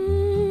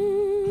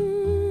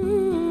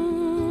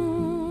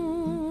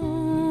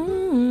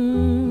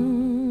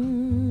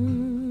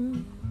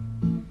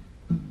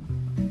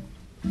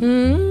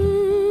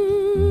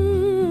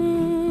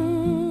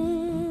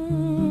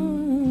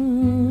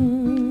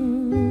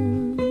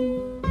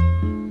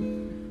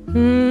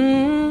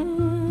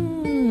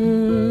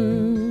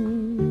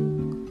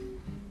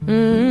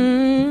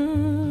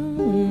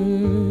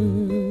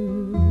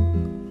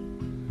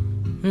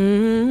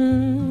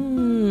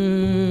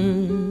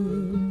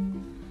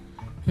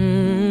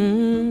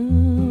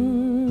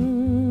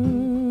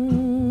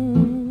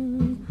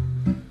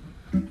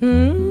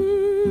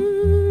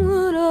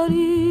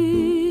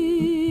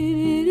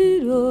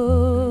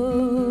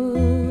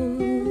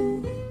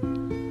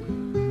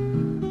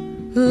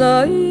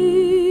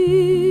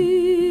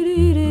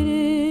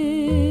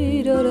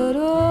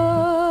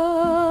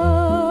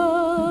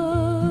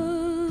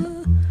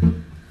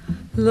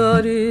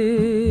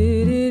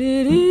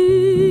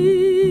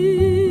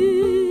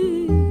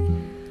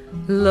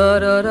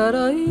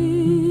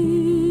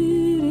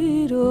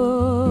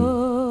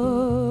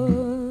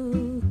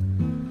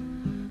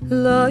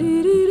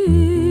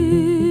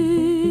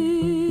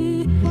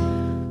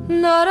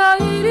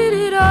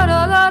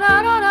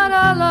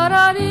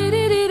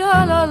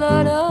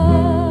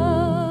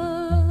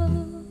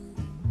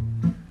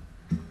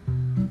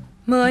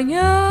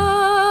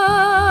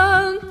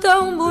 Manhã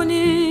tão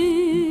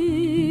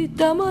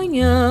bonita,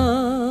 manhã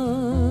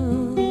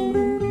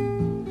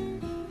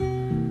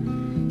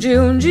de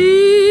um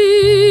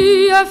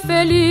dia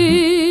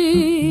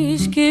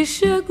feliz que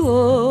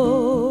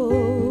chegou.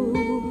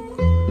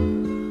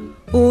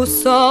 O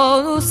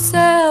sol no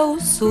céu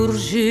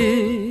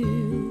surgiu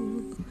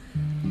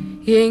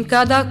e em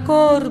cada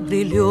cor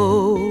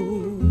brilhou.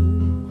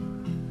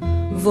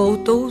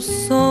 Voltou o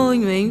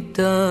sonho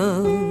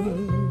então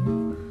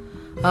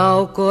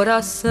ao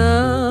coração.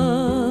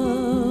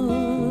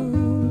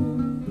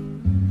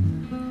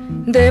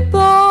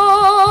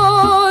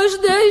 Depois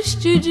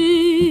deste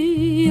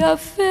dia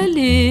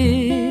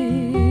feliz,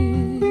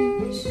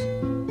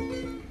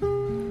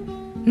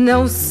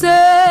 não sei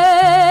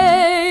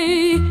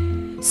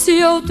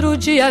se outro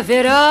dia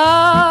haverá.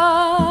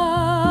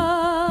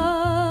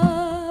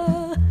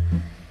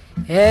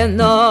 É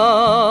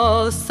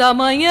nossa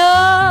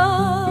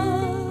manhã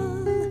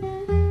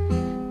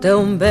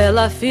tão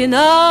bela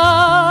final,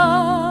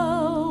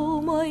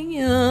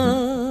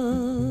 manhã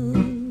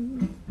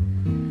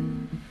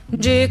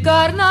de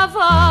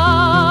carnaval.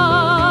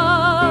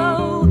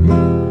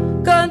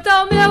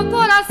 Canta o meu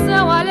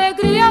coração, a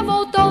alegria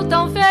voltou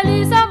tão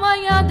feliz,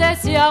 amanhã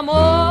desse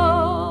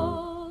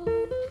amor.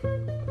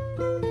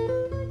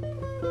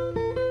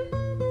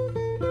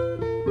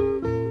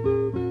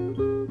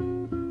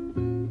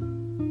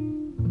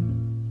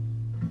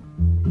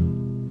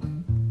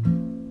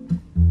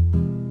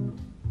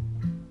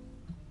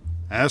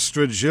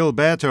 Astrid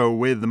Gilberto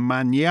with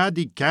Mania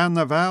di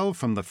Carnaval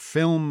from the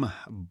film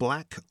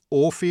Black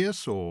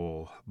Orpheus,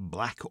 or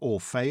Black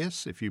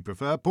Orpheus if you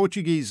prefer.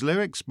 Portuguese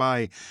lyrics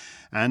by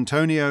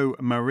Antonio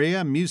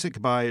Maria,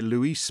 music by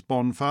Luis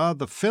Bonfá.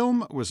 The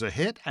film was a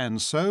hit,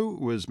 and so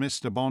was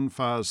Mr.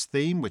 Bonfá's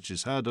theme, which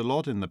is heard a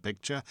lot in the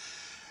picture,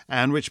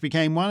 and which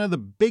became one of the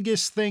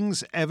biggest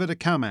things ever to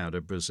come out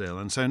of Brazil.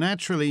 And so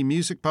naturally,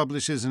 music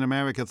publishers in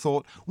America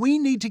thought, we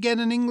need to get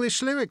an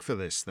English lyric for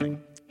this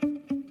thing.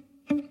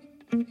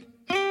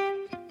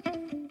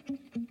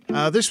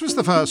 This was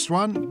the first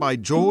one by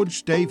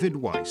George David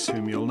Weiss,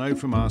 whom you'll know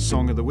from our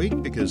Song of the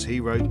Week because he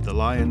wrote The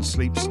Lion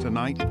Sleeps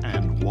Tonight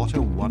and What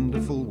a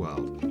Wonderful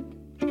World.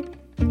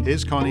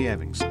 Here's Connie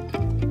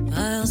Evingston.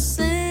 I'll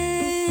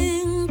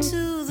sing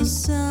to the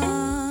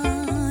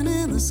sun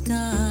in the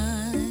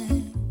sky.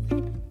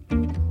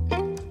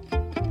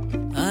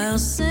 I'll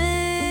sing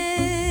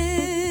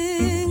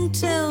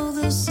till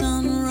the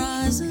sun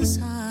rises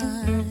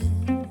high.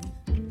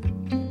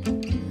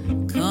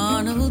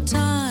 Carnival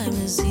time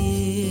is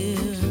here,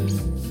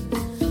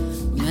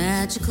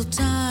 magical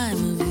time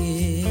of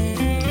year,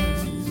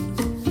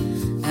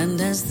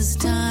 and as this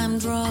time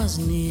draws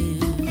near,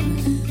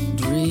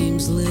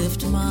 dreams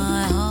lift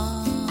my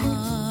heart.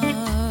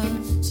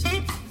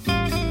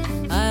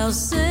 I'll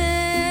sing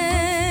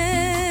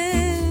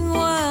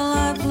while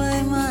I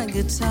play my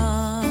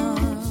guitar.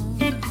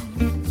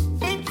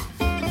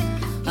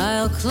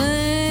 I'll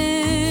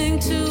cling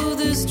to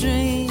this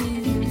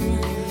dream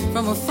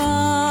from afar.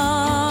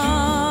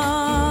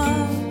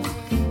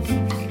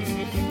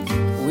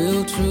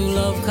 Will true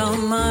love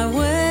come my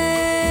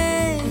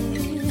way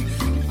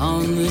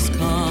on this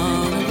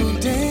carnival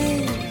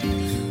day,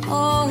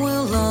 or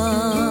will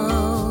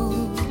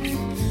love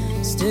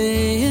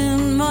stay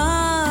in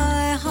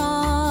my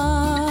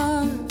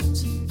heart?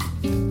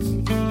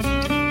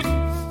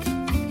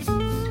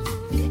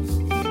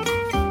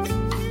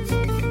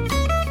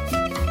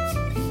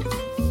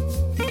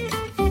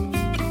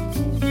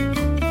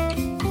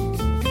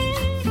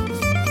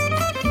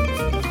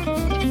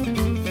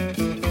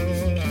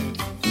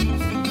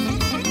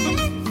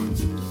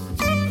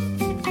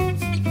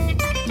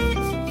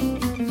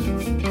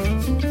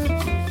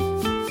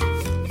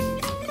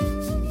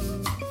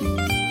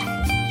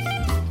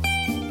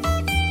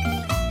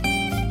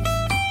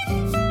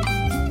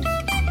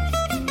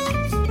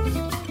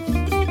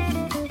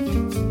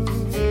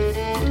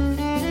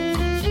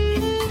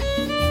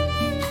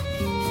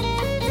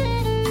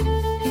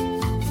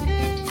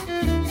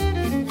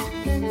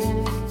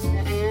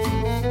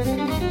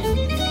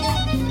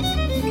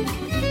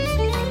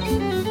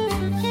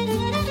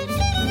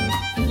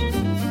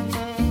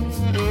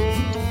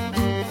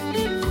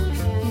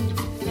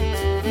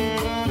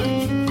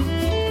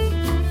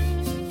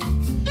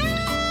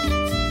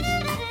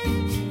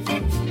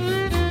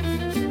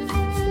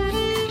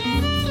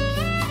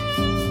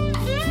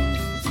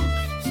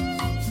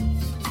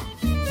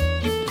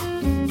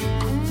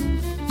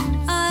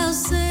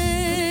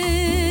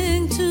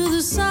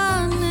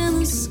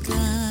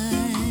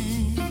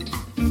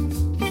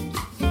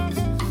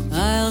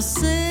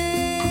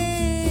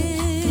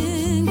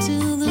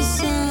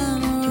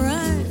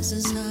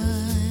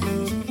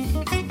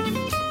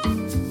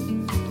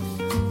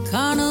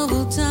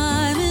 Carnival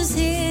time is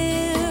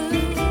here,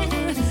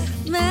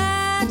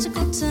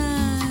 magical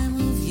time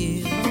of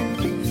year.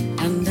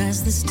 And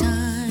as this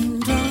time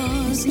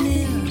draws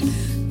near,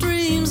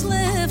 dreams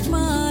lift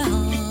my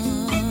heart.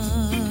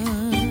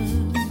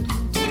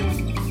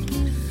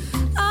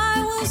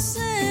 I will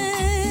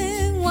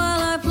sing while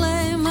I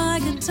play my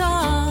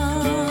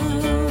guitar.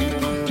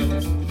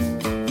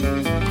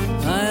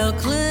 I'll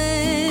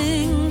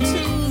cling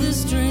to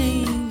this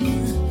dream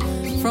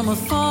from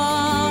afar.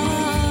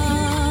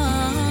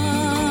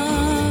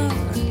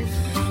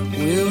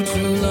 Will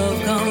true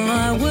love come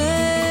my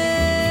way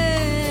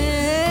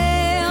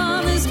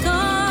on this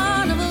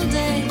carnival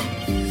day?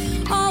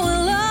 Or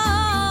will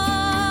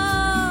love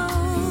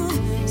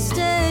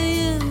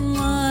stay in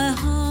my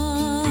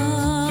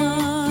heart?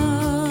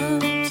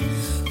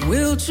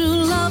 Will true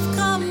love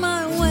come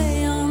my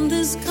way on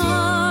this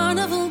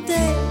carnival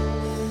day?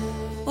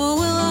 Or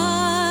will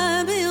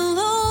I be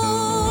alone?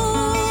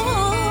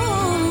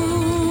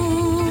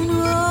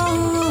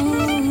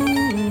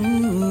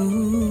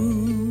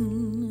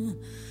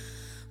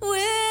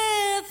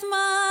 With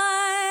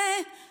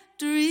my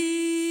dreams.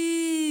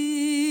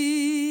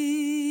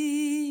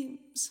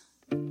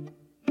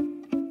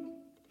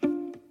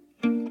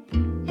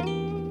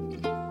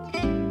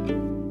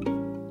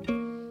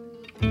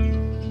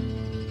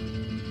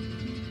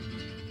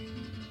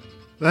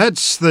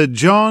 That's the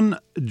John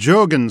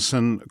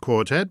Jorgensen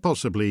Quartet,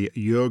 possibly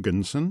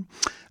Jorgensen,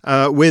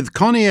 with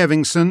Connie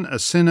Evingson, a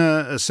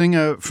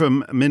singer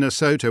from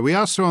Minnesota. We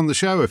asked her on the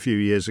show a few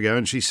years ago,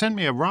 and she sent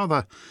me a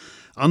rather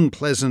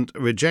unpleasant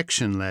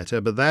rejection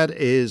letter, but that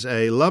is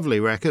a lovely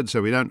record,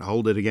 so we don't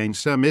hold it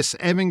against her. Miss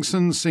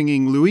Evingson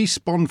singing Luis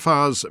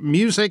Bonfar's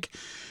Music,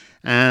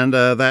 and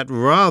that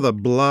rather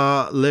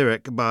blah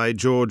lyric by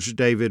George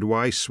David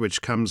Weiss,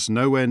 which comes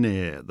nowhere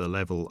near the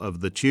level of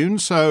the tune.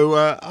 So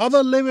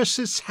other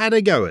lyricists had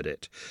a go at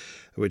it,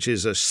 which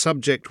is a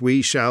subject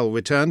we shall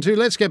return to.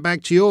 Let's get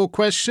back to your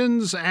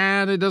questions,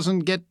 and it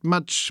doesn't get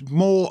much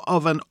more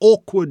of an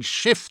awkward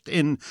shift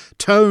in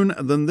tone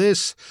than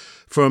this,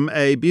 from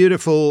a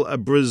beautiful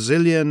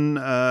Brazilian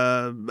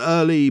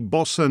early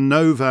bossa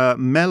nova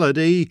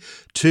melody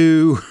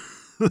to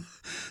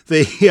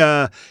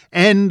the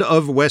end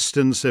of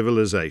Western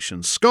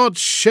civilization. Scott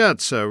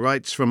Scherzer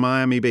writes from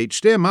Miami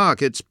Beach, "Dear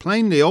Mark, it's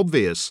plainly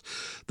obvious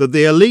that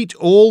the elite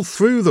all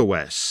through the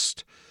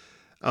West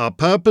are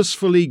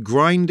purposefully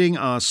grinding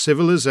our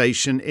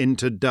civilization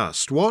into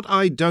dust. What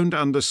I don't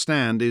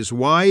understand is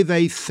why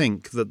they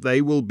think that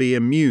they will be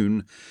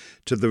immune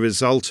to the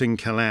resulting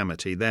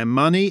calamity. Their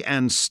money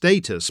and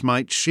status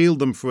might shield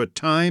them for a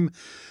time,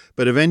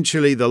 but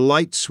eventually the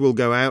lights will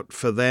go out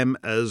for them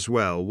as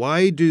well.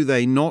 Why do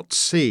they not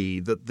see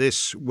that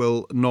this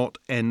will not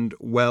end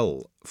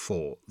well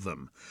for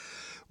them?"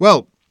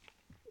 Well,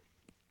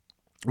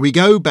 we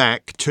go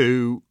back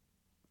to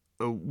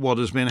what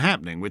has been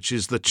happening, which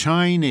is the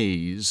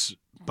Chinese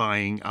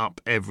buying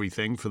up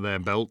everything for their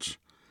Belt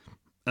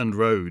and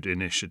Road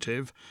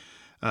initiative.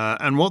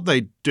 And what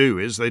they do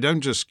is they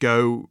don't just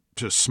go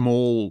to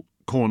small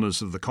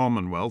corners of the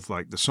Commonwealth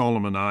like the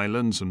Solomon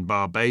Islands and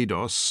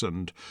Barbados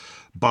and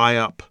buy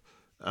up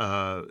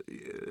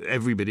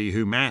everybody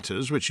who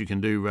matters, which you can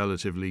do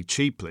relatively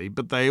cheaply,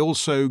 but they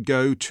also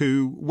go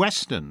to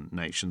Western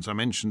nations. I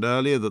mentioned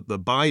earlier that the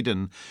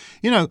Biden,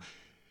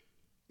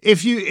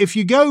 if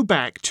you go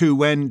back to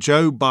when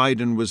Joe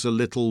Biden was a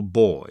little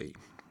boy,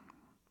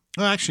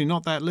 well, actually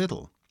not that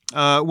little,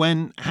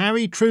 when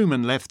Harry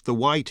Truman left the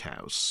White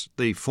House,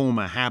 the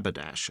former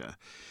haberdasher,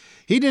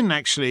 he didn't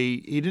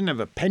have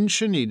a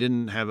pension. He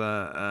didn't have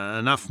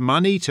enough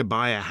money to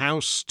buy a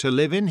house to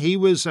live in. He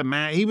was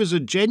a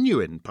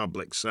genuine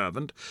public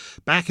servant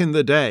back in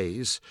the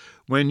days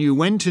when you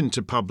went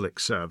into public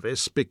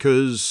service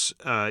because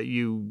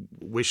you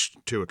wished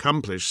to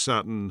accomplish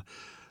certain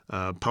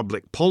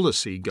public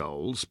policy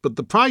goals, but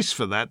the price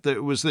for that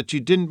was that you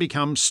didn't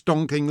become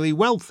stonkingly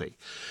wealthy.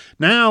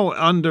 Now,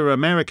 under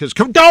America's...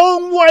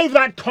 Don't wave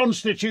that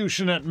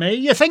Constitution at me!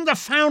 You think the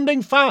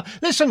founding fathers...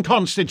 Listen,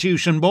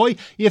 Constitution boy,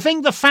 you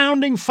think the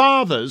founding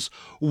fathers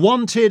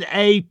wanted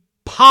a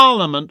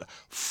parliament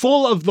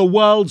full of the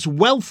world's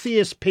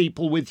wealthiest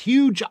people with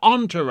huge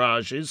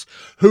entourages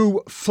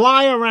who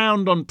fly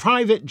around on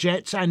private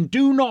jets and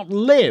do not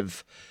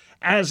live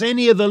as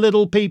any of the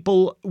little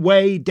people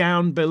way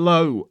down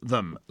below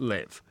them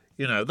live?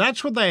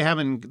 That's what they have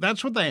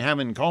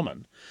in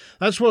common.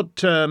 That's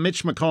what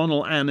Mitch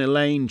McConnell and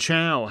Elaine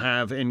Chao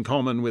have in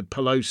common with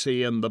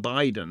Pelosi and the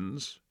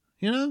Bidens.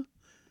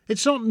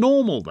 It's not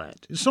normal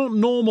that. It's not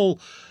normal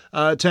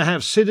to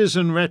have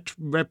citizen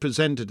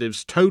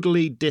representatives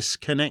totally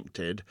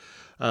disconnected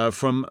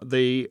from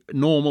the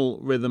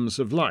normal rhythms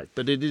of life.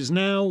 But it is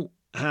now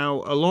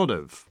how a lot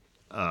of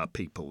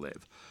people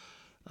live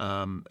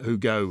who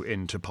go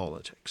into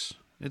politics.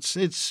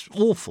 It's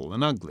awful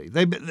and ugly.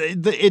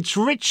 It's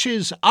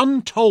riches,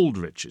 untold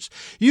riches.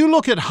 You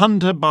look at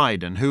Hunter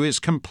Biden, who is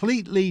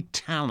completely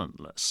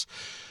talentless,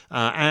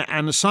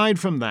 and aside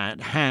from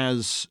that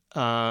has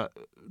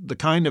the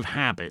kind of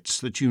habits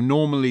that you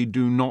normally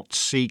do not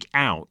seek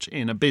out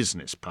in a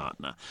business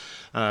partner.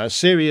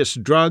 Serious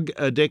drug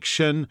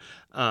addiction,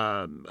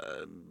 a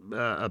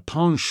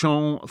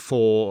penchant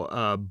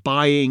for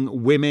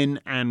buying women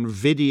and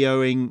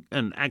videoing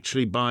and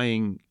actually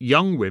buying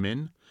young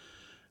women,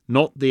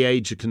 not the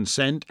age of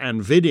consent,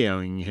 and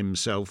videoing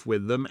himself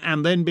with them,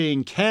 and then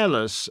being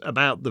careless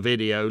about the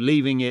video,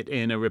 leaving it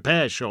in a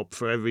repair shop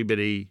for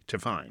everybody to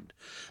find.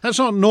 That's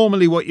not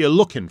normally what you're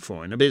looking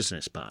for in a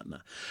business partner.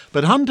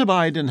 But Hunter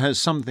Biden has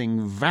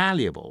something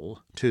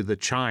valuable to the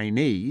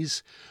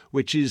Chinese,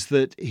 which is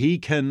that he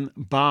can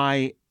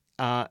buy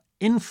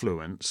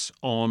influence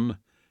on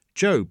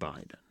Joe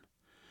Biden.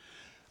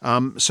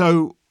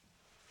 So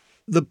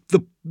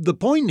the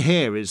point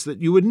here is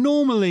that you would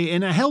normally,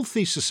 in a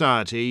healthy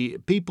society,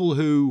 people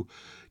who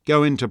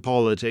go into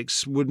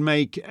politics would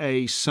make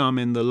a sum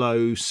in the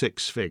low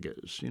six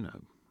figures,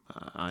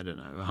 I don't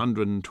know,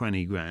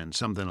 120 grand,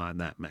 something like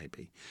that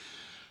maybe.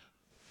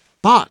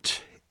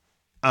 But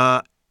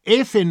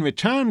if in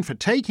return for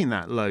taking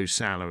that low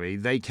salary,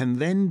 they can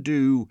then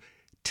do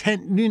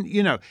 10,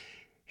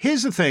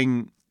 here's the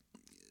thing.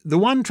 The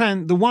one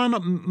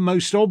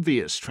most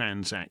obvious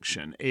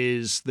transaction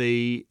is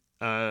the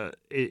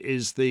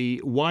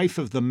wife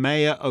of the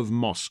mayor of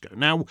Moscow.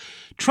 Now,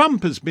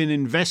 Trump has been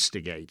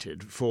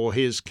investigated for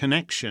his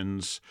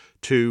connections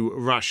to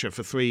Russia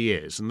for 3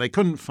 years, and they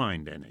couldn't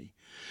find any.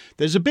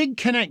 There's a big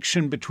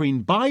connection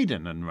between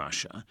Biden and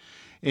Russia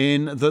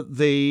in that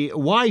the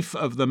wife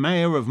of the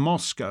mayor of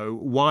Moscow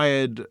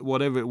wired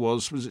whatever it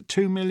was it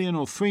 $2 million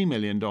or $3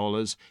 million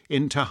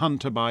into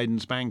Hunter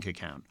Biden's bank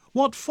account.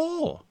 What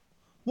for?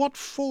 What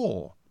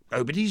for?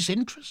 Nobody's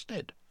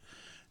interested.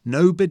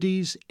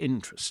 Nobody's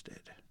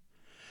interested.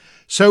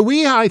 So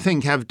we, I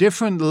think, have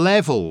different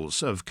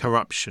levels of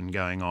corruption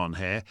going on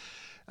here.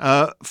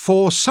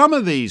 For some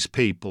of these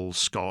people,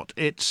 Scott,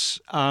 it's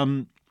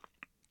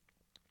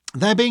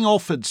they're being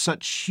offered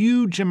such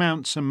huge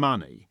amounts of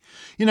money.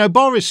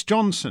 Boris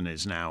Johnson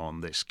is now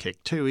on this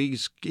kick too. He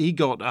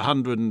got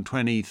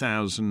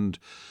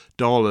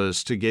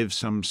 $120,000 to give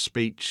some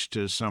speech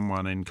to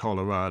someone in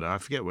Colorado. I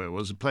forget where it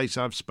was, a place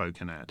I've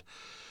spoken at.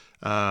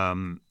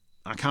 I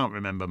can't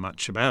remember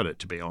much about it,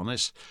 to be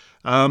honest,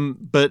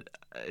 but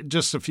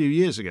just a few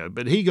years ago.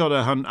 But he got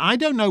I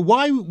don't know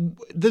why.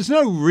 There's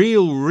no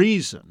real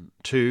reason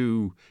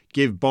to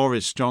give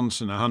Boris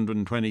Johnson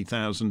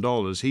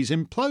 $120,000. He's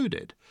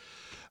imploded.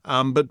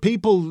 But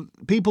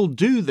people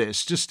do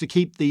this just to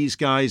keep these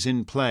guys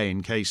in play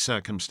in case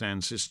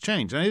circumstances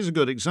change. And here's a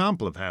good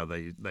example of how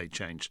they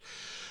changed.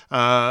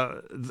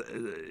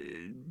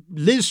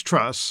 Liz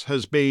Truss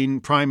has been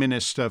Prime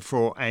Minister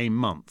for a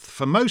month.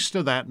 For most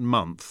of that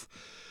month,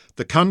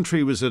 the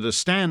country was at a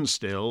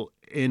standstill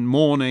in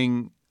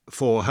mourning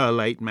for Her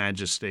late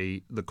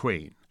Majesty, the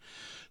Queen.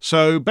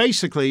 So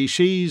basically,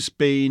 she's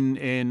been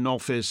in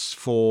office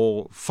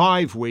for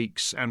 5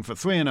 weeks, and for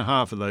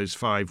 3.5 of those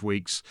 5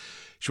 weeks,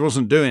 she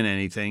wasn't doing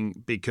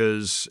anything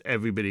because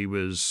everybody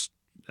was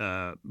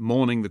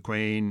mourning the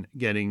Queen,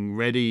 getting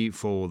ready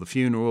for the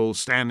funeral,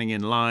 standing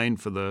in line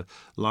for the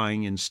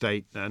lying in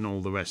state, and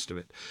all the rest of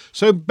it.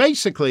 So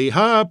basically,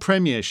 her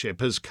premiership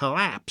has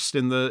collapsed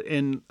in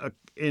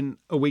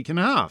a week and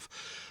a half.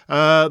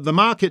 The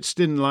markets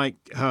didn't like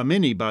her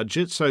mini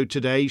budget, so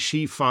today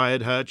she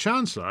fired her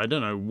chancellor. I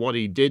don't know what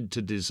he did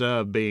to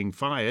deserve being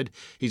fired.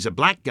 He's a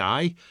black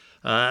guy.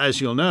 As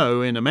you'll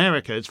know, in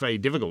America, it's very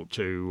difficult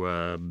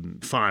to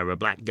fire a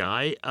black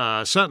guy.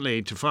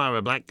 Certainly to fire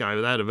a black guy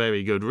without a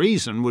very good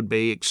reason would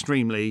be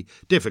extremely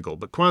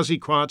difficult. But Kwasi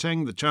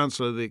Kwarteng, the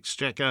Chancellor of the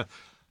Exchequer,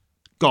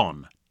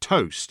 gone.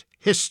 Toast.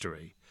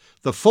 History.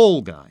 The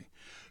fall guy.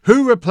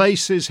 Who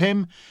replaces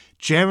him?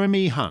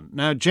 Jeremy Hunt.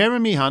 Now,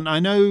 Jeremy Hunt, I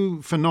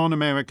know for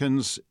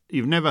non-Americans,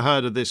 you've never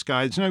heard of this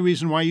guy. There's no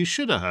reason why you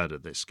should have heard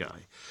of this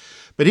guy.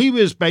 But he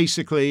was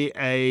basically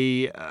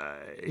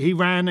he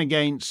ran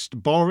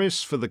against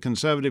Boris for the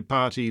Conservative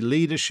Party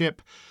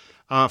leadership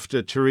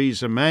after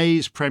Theresa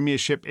May's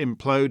premiership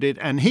imploded.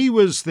 And he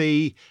was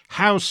the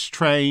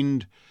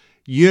house-trained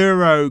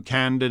Euro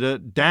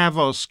candidate,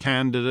 Davos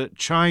candidate,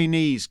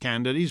 Chinese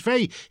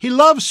candidate. He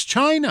loves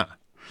China.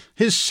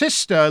 His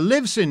sister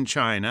lives in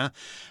China,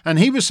 and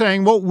he was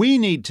saying what we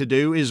need to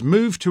do is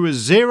move to a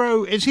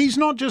zero. He's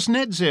not just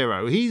net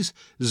zero, he's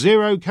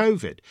zero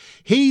COVID.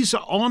 He's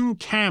on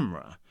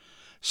camera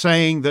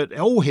saying that,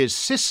 his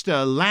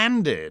sister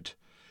landed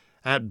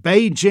at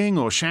Beijing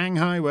or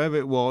Shanghai, wherever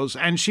it was,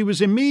 and she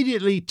was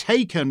immediately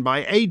taken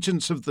by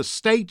agents of the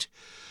state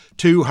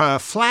to her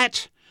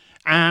flat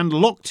and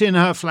locked in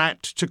her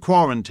flat to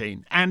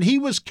quarantine. And he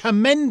was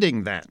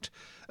commending that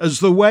as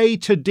the way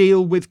to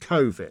deal with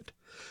COVID.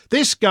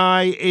 This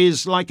guy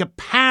is like a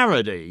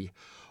parody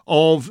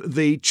of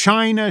the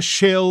China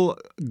shill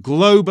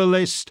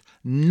globalist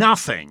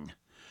nothing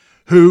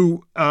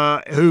who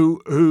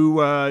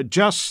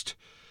just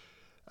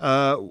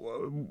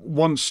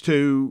wants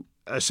to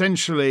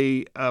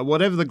essentially,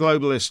 whatever the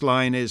globalist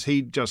line is,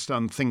 he just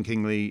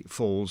unthinkingly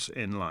falls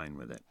in line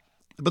with it.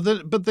 But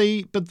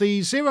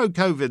the zero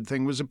COVID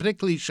thing was a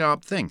particularly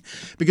sharp thing,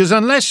 because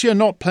unless you're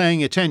not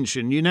paying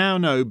attention, you now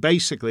know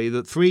basically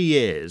that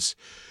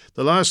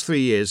the last 3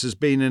 years has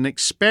been an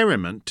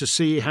experiment to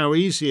see how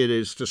easy it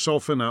is to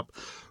soften up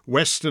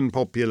Western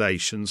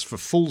populations for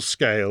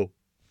full-scale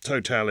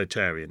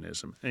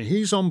totalitarianism. And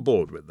he's on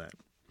board with that.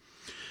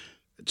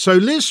 So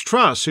Liz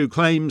Truss, who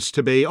claims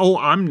to be,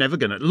 I'm never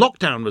going to,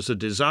 lockdown was a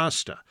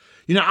disaster.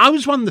 I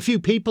was one of the few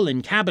people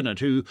in cabinet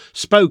who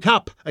spoke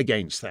up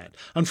against that.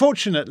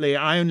 Unfortunately,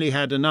 I only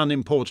had an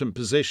unimportant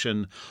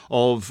position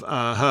of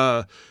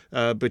her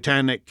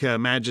Britannic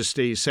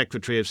Majesty's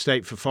Secretary of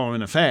State for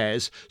Foreign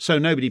Affairs, so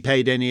nobody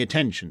paid any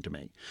attention to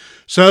me.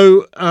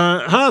 So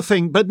her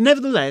thing, but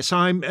nevertheless,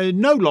 I'm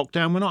no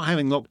lockdown. We're not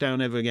having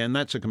lockdown ever again.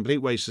 That's a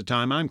complete waste of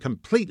time. I'm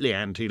completely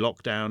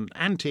anti-lockdown,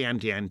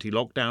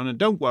 anti-lockdown, and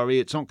don't worry,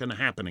 it's not going to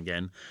happen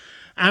again.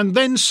 And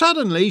then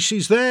suddenly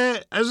she's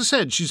there, as I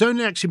said, she's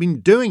only actually been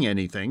doing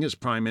anything as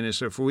Prime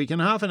Minister for a week and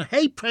a half. And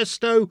hey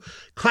presto,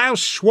 Klaus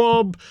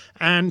Schwab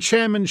and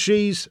Chairman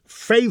Xi's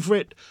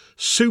favourite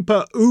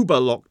super uber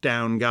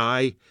lockdown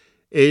guy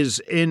is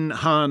in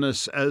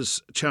harness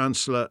as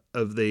Chancellor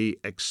of the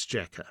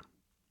Exchequer.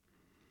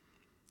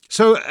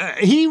 So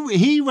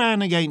he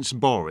ran against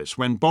Boris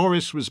when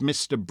Boris was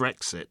Mr.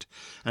 Brexit,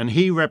 and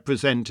he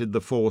represented the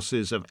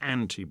forces of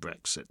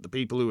anti-Brexit, the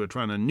people who were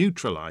trying to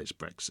neutralise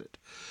Brexit,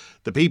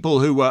 the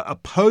people who were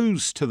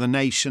opposed to the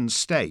nation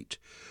state,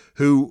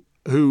 who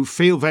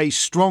feel very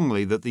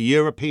strongly that the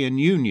European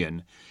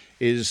Union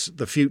is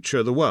the future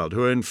of the world,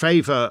 who are in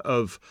favour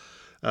of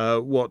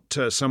what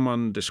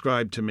someone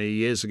described to me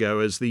years ago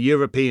as the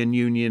European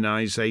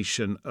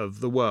unionisation of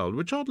the world,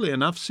 which oddly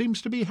enough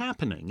seems to be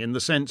happening in the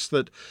sense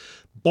that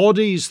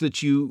bodies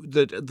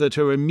that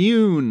are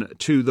immune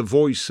to the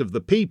voice of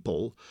the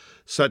people,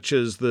 such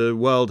as the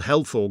World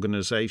Health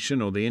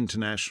Organization or the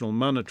International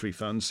Monetary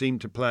Fund, seem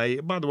to play.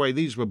 By the way,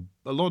 these were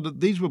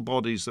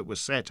bodies that were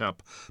set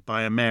up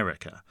by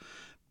America,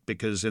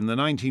 because in the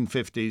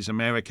 1950s,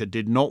 America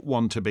did not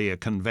want to be a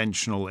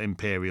conventional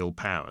imperial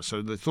power.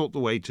 So they thought the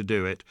way to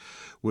do it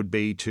would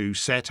be to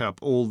set up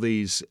all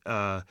these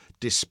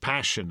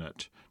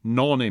dispassionate,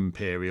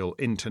 non-imperial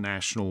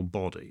international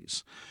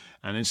bodies.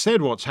 And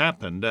instead what's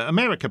happened,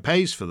 America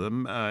pays for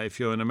them. If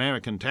you're an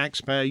American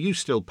taxpayer, you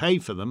still pay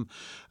for them,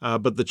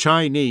 but the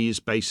Chinese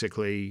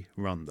basically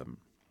run them.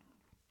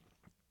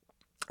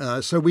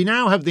 So we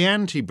now have the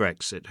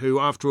anti-Brexit, who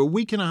after a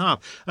week and a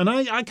half, and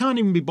I can't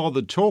even be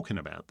bothered talking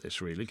about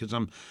this really, because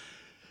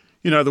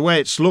the way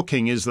it's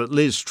looking is that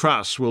Liz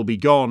Truss will be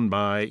gone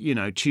by,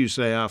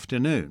 Tuesday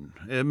afternoon.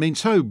 I mean,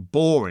 so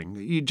boring.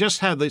 You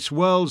just have this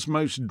world's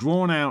most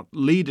drawn-out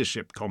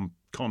leadership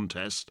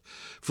contest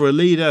for a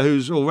leader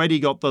who's already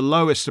got the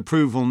lowest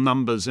approval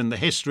numbers in the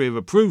history of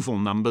approval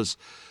numbers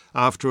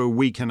after a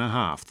week and a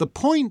half. The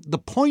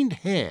point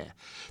here,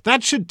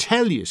 that should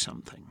tell you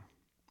something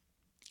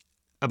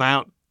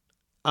about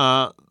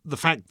the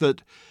fact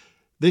that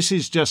this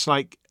is just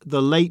like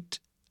the late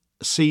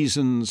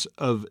seasons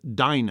of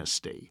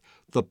Dynasty.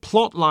 The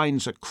plot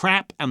lines are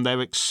crap and they're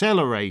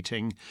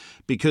accelerating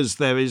because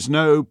there is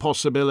no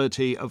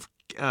possibility of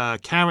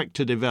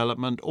character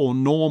development or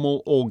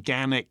normal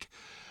organic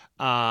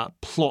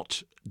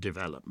plot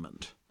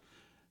development.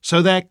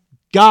 So they're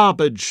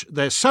garbage.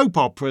 They're soap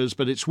operas,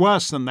 but it's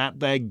worse than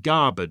that. They're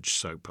garbage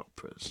soap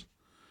operas.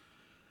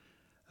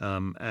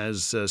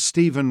 As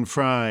Stephen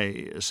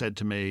Fry said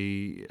to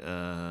me,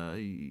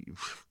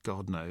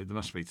 God no, there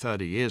must be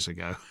 30 years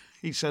ago,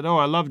 he said,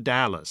 I love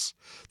Dallas.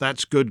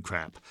 That's good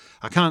crap.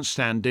 I can't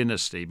stand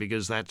Dynasty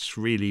because that's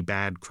really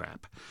bad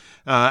crap.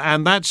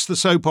 And that's the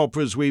soap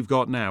operas we've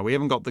got now. We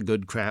haven't got the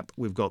good crap.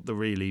 We've got the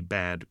really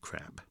bad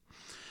crap.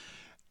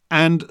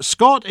 And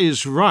Scott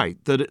is right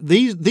that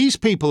these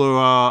people who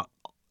are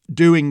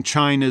doing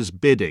China's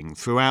bidding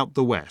throughout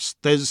the West,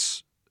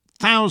 there's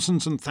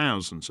thousands and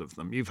thousands of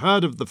them. You've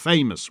heard of the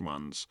famous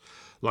ones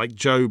like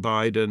Joe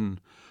Biden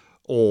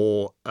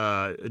or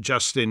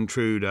Justin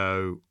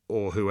Trudeau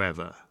or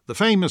whoever. The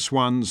famous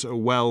ones are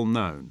well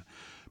known.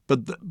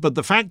 But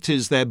the fact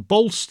is they're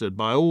bolstered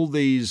by all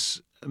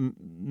these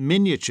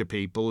miniature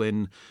people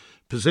in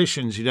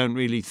positions you don't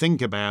really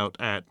think about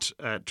at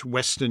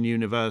Western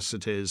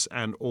universities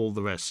and all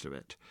the rest of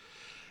it.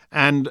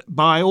 And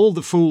by all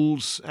the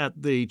fools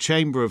at the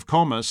Chamber of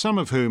Commerce, some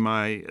of whom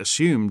I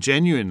assume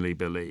genuinely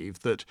believe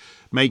that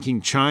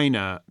making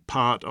China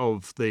part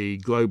of the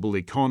global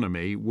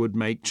economy would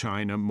make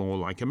China more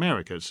like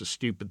America. It's a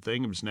stupid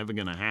thing. It was never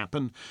going to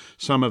happen.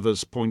 Some of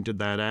us pointed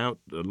that out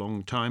a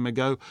long time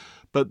ago.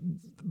 But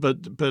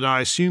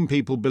I assume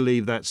people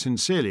believe that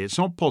sincerely. It's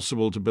not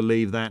possible to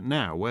believe that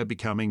now. We're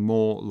becoming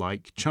more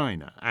like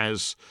China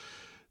as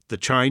the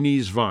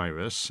Chinese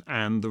virus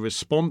and the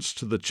response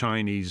to the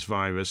Chinese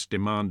virus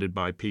demanded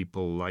by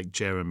people like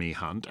Jeremy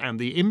Hunt and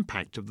the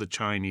impact of the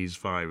Chinese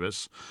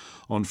virus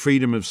on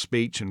freedom of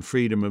speech and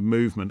freedom of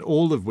movement,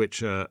 all of which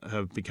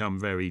have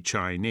become very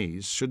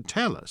Chinese, should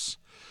tell us.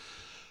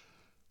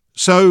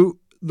 So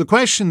the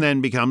question then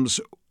becomes,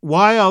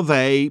 why are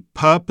they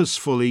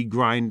purposefully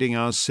grinding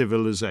our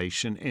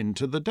civilization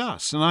into the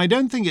dust? And I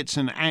don't think it's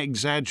an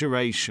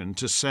exaggeration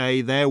to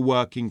say they're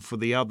working for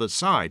the other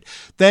side.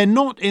 They're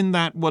not in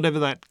that, whatever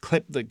that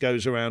clip that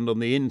goes around on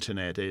the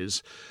internet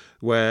is,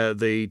 where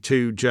the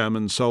two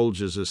German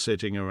soldiers are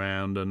sitting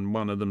around and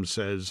one of them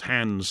says,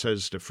 Hans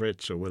says to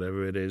Fritz or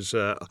whatever it is,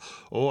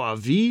 are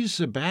these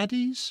the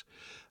baddies?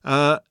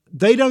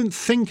 They don't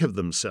think of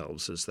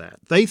themselves as that.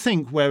 They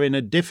think we're in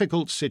a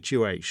difficult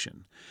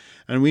situation.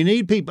 And we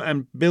need people,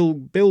 and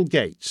Bill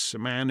Gates, a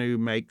man who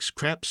makes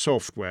crap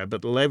software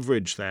but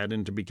leveraged that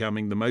into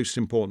becoming the most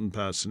important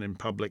person in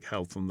public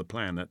health on the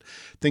planet,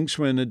 thinks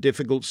we're in a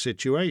difficult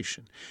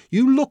situation.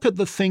 You look at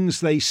the things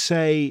they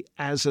say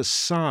as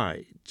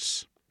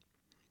asides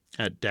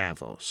at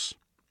Davos,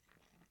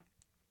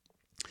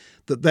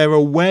 that there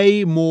are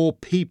way more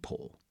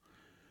people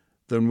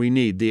than we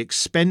need, the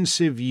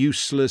expensive,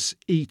 useless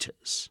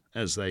eaters,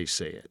 as they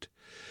see it.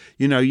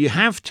 You know, you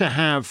have to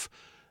have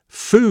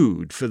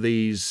food for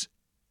these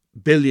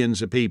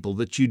billions of people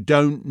that you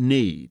don't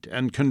need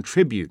and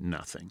contribute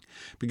nothing,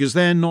 because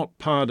they're not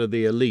part of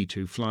the elite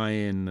who fly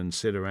in and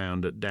sit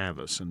around at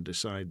Davos and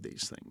decide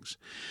these things.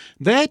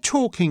 They're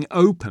talking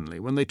openly.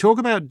 When they talk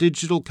about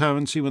digital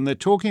currency, when they're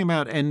talking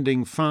about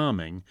ending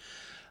farming,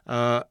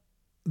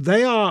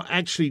 they are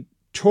actually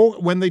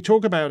when they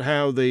talk about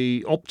how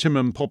the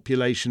optimum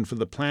population for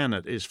the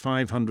planet is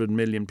 500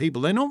 million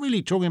people, they're not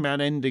really talking about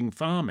ending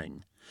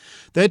farming.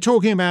 They're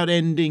talking about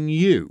ending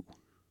you.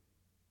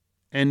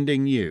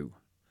 Ending you.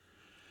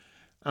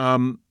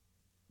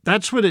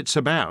 That's what it's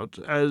about,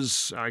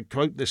 as I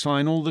quote this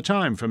line all the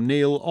time from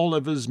Neil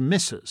Oliver's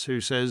Missus, who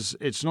says,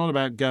 it's not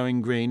about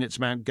going green, it's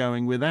about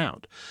going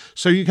without.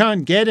 So you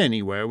can't get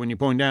anywhere when you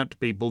point out to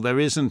people there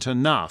isn't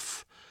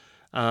enough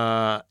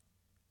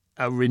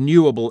a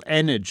renewable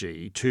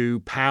energy to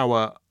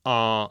power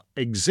our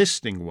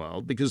existing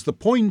world, because the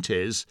point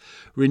is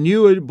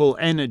renewable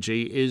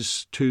energy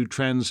is to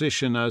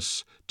transition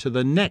us to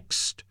the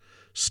next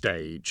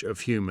stage of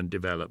human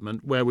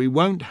development, where we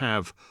won't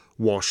have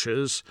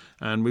washers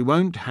and we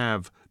won't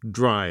have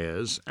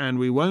dryers and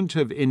we won't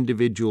have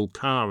individual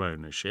car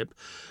ownership.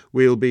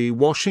 We'll be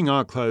washing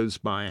our clothes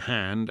by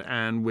hand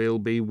and we'll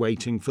be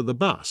waiting for the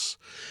bus.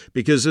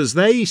 Because as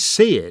they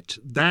see it,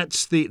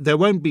 there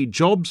won't be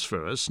jobs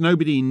for us.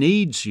 Nobody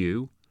needs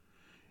you,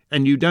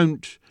 and you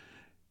don't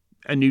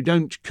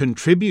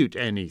contribute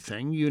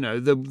anything. You know,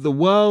 the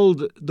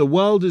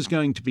world is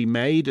going to be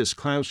made, as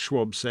Klaus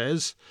Schwab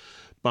says,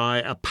 by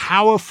a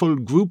powerful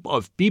group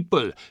of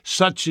people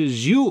such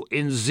as you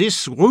in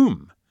this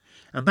room.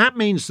 And that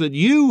means that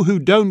you who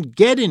don't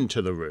get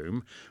into the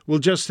room will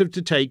just have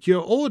to take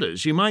your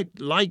orders. You might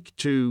like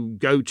to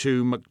go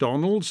to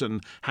McDonald's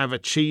and have a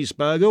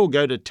cheeseburger, or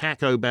go to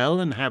Taco Bell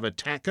and have a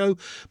taco,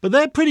 but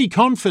they're pretty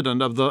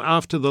confident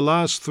after the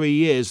last 3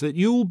 years that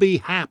you'll be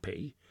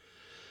happy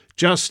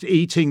just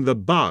eating the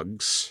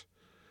bugs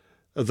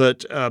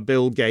that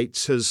Bill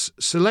Gates has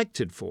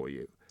selected for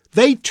you.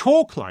 They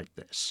talk like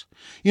this.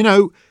 You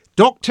know,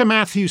 Dr.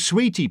 Matthew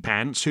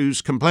Sweetypants,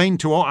 who's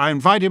complained to... I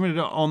invited him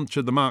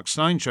onto the Mark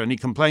Stein show, and he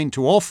complained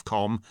to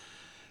Ofcom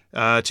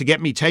to get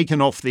me taken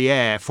off the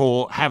air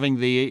for having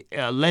the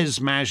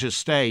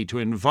lèse-majesté to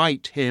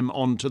invite him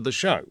onto the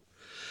show.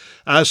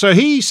 So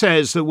he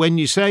says that when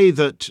you say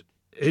that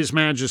His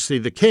Majesty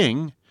the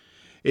King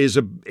is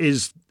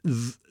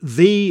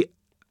the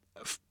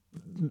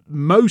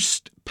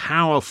most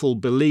powerful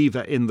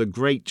believer in the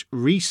Great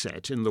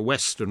Reset in the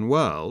Western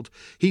world,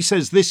 he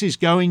says this is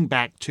going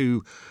back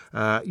to,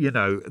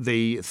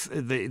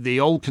 the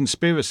old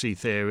conspiracy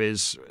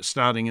theories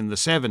starting in the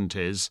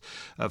 70s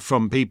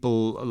from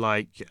people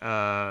like,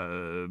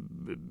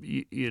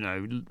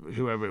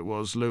 whoever it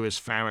was, Louis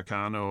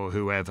Farrakhan or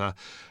whoever,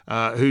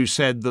 who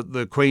said that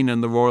the Queen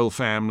and the royal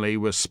family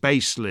were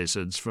space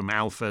lizards from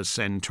Alpha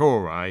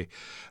Centauri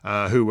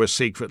who were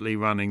secretly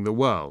running the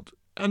world.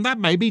 And that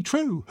may be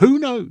true. Who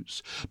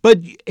knows? But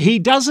he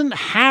doesn't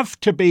have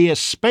to be a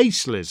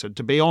space lizard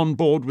to be on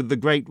board with the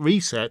Great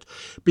Reset,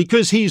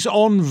 because he's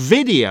on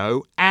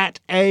video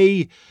at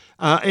a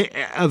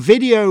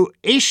video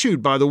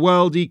issued by the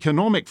World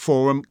Economic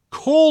Forum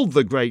called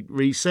The Great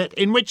Reset,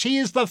 in which he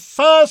is the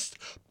first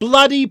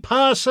bloody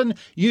person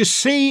you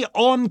see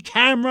on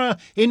camera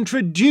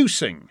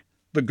introducing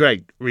the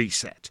Great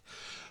Reset.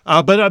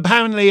 But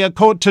apparently,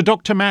 according to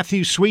Dr.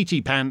 Matthew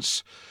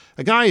Sweetypants,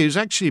 a guy who's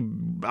actually,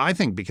 I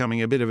think,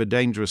 becoming a bit of a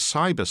dangerous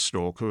cyber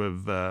stalker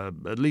of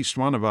at least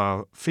one of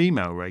our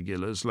female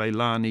regulars,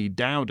 Leilani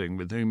Dowding,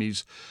 with whom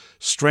he's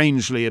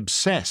strangely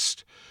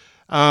obsessed.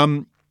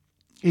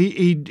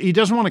 He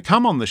doesn't want to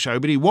come on the show,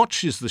 but he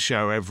watches the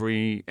show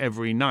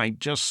every night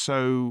just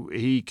so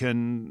he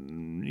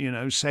can,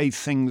 say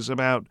things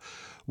about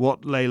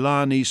what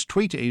Leilani's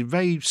tweeting. A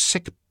very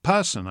sick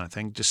person, I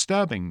think,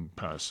 disturbing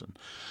person.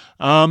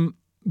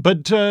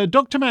 But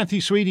Dr. Matthew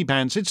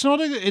Sweetypants,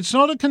 it's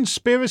not a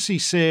conspiracy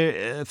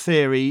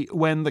theory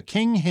when the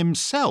king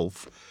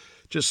himself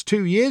just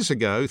 2 years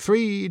ago,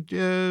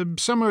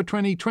 summer of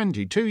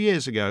 2020, 2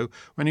 years ago,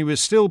 when he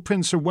was still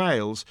Prince of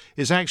Wales,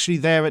 is actually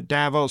there at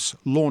Davos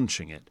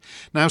launching it.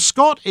 Now,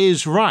 Scott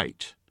is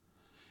right.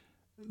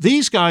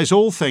 These guys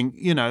all think,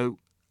 in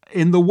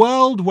the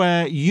world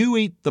where you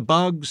eat the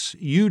bugs,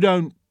 you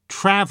don't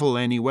travel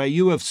anywhere,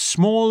 you have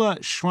smaller,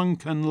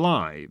 shrunken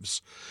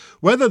lives.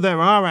 Whether there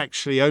are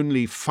actually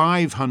only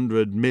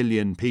 500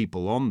 million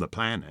people on the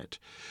planet,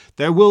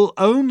 there will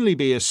only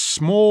be a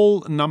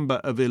small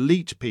number of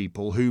elite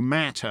people who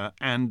matter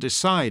and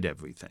decide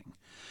everything.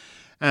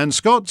 And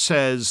Scott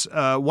says,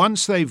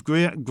 once they've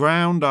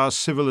ground our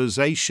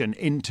civilization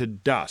into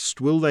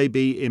dust, will they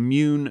be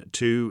immune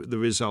to the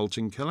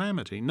resulting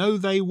calamity? No,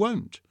 they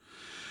won't.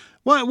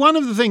 Well, one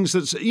of the things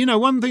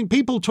one thing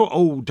people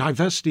talk,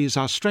 diversity is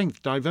our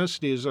strength,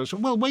 diversity is our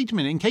strength. Well, wait a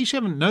minute, in case you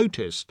haven't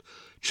noticed,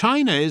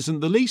 China isn't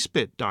the least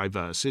bit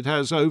diverse. It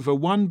has over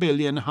 1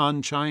 billion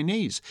Han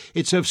Chinese.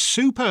 It's a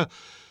super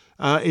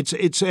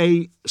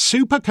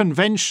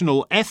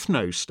conventional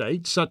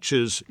ethno-state, such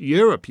as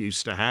Europe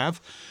used to have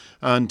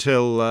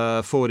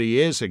until 40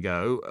 years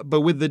ago,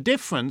 but with the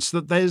difference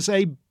that there's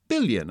a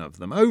billion of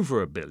them,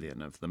 over a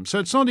billion of them. So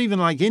it's not even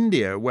like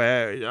India,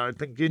 where I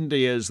think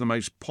India is the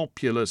most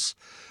populous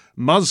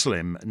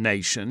Muslim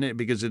nation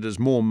because it has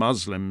more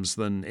Muslims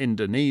than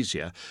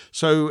Indonesia.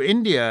 So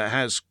India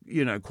has,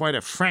 quite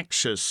a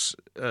fractious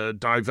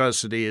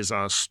diversity is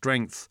our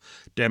strength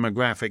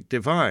demographic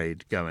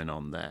divide going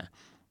on there.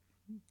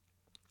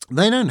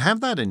 They don't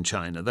have that in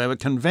China. They're a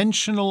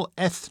conventional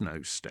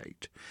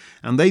ethno-state.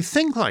 And they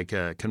think like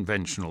a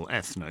conventional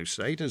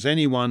ethno-state. As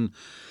anyone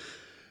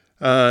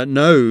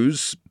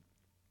knows,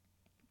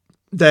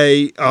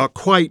 they are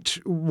quite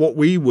what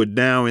we would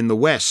now in the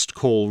West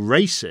call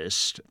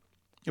racist,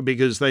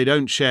 because they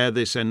don't share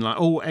this and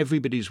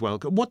everybody's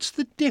welcome. What's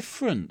the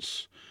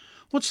difference?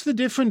 What's the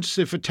difference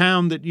if a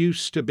town that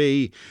used to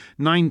be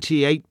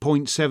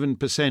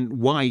 98.7%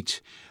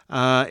 white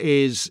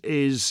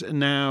is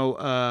now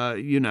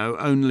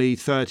only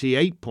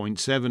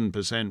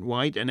 38.7%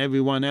 white, and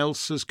everyone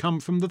else has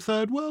come from the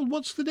third world?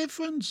 What's the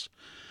difference?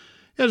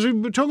 As we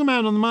were talking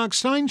about on the Mark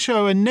Steyn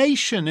show, a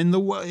nation in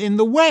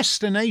the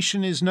West, a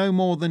nation is no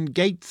more than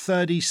Gate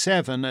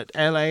 37 at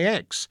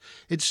LAX.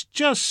 It's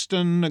just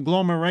an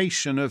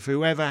agglomeration of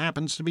whoever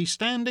happens to be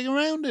standing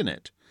around in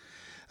it.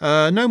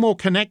 No more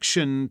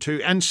connection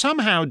to, and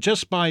somehow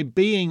just by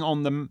being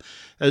on them,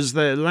 as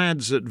the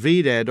lads at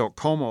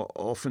vdare.com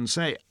often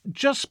say,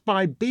 just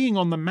by being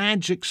on the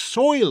magic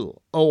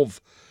soil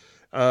of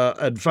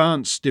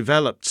advanced,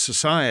 developed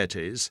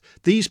societies,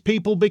 these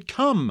people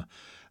become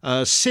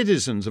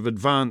citizens of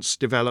advanced,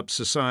 developed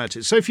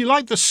societies. So if you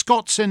like the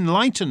Scots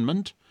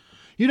Enlightenment,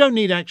 you don't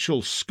need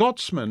actual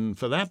Scotsmen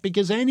for that,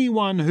 because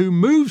anyone who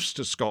moves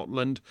to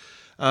Scotland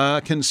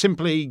can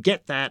simply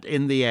get that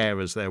in the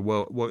air as their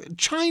work.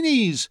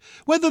 Chinese,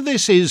 whether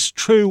this is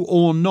true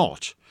or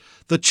not,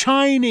 the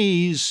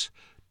Chinese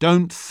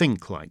don't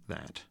think like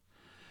that.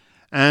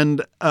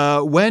 And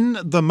when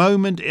the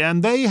moment,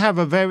 and they have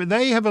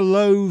a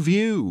low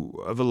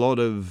view of a lot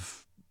of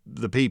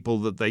the people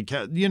that they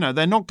can,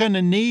 they're not going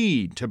to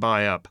need to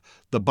buy up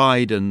the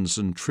Bidens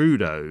and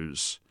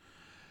Trudeaus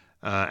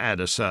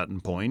at a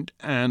certain point.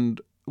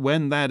 And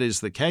when that is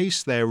the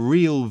case, their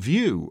real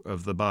view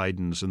of the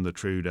Bidens and the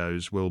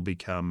Trudeaus will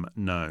become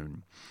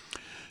known.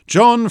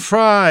 John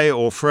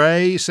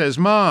Frey says,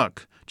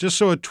 Mark, just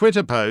saw a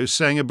Twitter post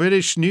saying a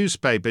British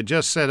newspaper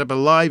just set up a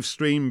live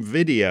stream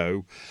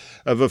video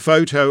of a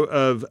photo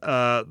of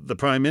the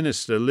Prime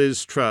Minister,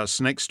 Liz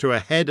Truss, next to a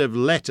head of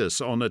lettuce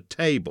on a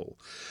table.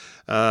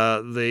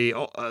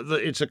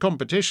 It's a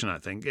competition, I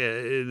think.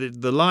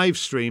 The live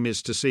stream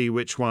is to see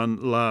which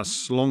one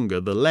lasts longer,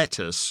 the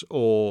lettuce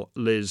or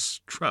Liz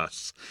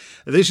Truss.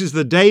 This is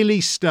the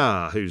Daily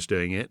Star who's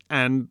doing it,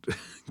 and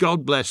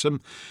God bless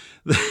them.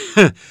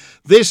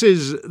 This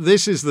is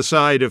the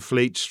side of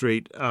Fleet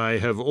Street I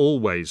have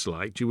always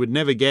liked. You would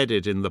never get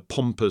it in the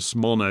pompous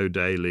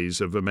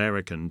mono-dailies of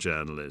American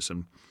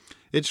journalism.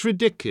 It's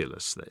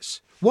ridiculous,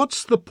 this.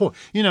 What's the point?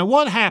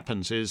 What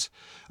happens is,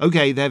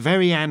 okay, they're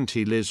very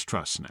anti-Liz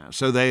Truss now.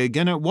 So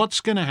what's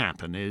going to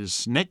happen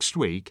is next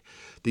week,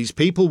 these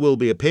people will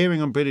be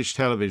appearing on British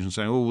television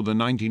saying, the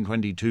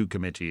 1922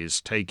 committee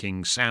is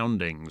taking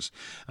soundings.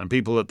 And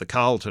people at the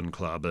Carlton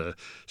Club are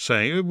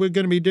saying, we're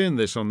going to be doing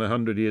this on the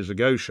 100 Years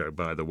Ago show,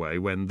 by the way,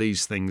 when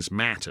these things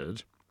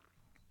mattered.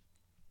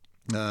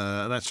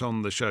 That's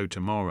on the show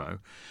tomorrow.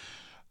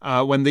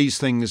 When these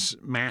things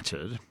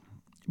mattered.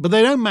 But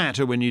they don't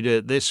matter when you do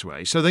it this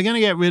way. So they're going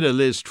to get rid of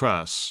Liz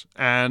Truss,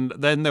 and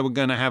then they were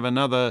going to have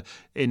another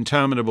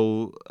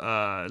interminable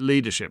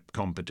leadership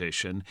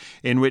competition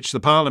in which the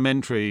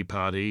Parliamentary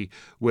Party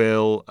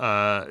will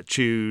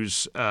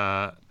choose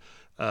Tweedle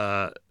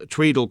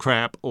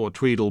Crap or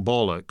Tweedle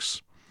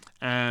Bollocks.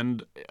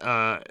 And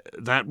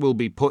that will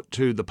be put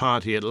to the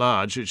party at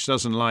large, which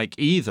doesn't like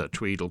either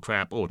Tweedle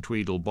Crap or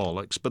Tweedle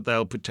Bollocks, but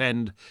they'll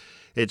pretend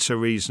it's a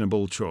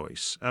reasonable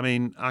choice. I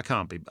mean, I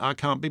can't be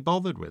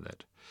bothered with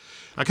it.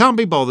 I can't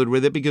be bothered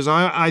with it because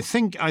I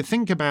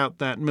think about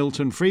that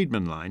Milton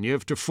Friedman line. You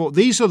have to.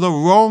 These are the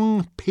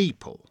wrong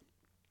people.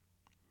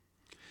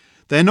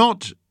 They're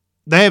not.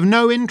 They have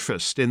no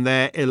interest in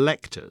their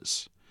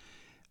electors.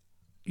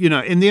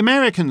 In the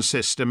American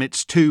system,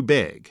 it's too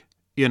big.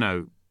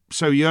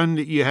 So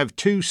you have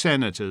 2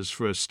 senators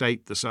for a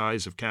state the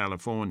size of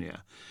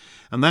California,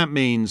 and that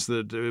means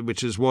that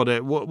which is what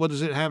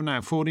does it have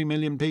now? 40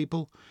 million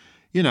people.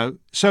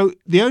 So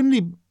the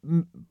only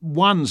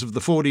ones of the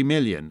 40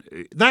 million,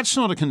 that's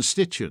not a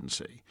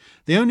constituency.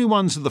 The only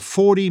ones of the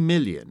 40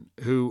 million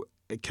who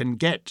can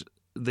get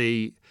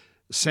the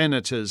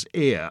senator's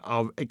ear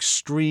are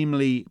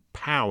extremely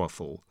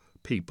powerful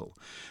people.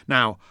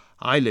 Now,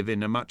 I live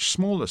in a much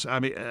smaller. I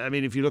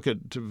mean, if you look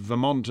at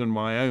Vermont and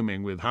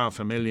Wyoming with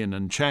 500,000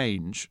 and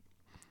change,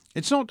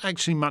 it's not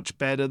actually much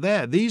better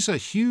there. These are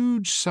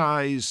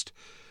huge-sized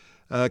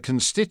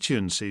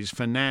constituencies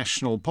for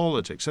national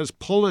politics. As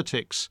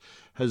politics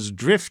has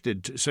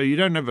drifted, so you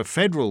don't have a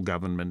federal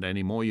government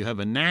anymore, you have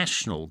a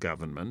national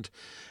government,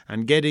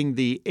 and getting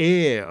the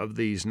ear of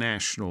these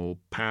national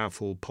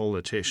powerful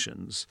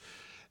politicians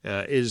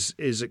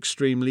is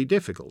extremely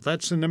difficult.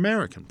 That's an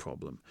American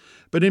problem.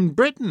 But in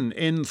Britain,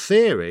 in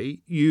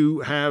theory,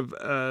 you have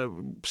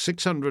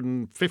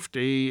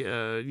 650,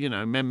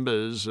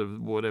 members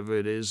of whatever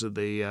it is of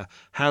the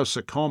House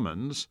of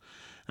Commons,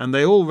 and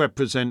they all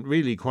represent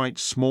really quite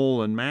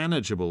small and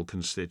manageable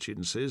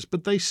constituencies.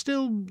 But they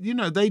still,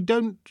 they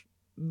don't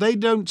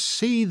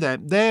see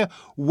that they're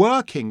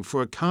working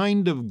for a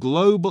kind of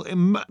global.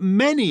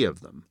 Many of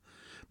them.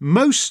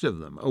 Most of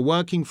them are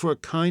working for a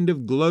kind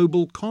of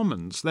global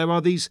commons. There are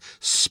these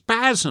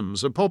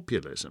spasms of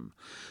populism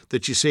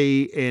that you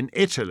see in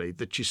Italy,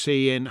 that you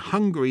see in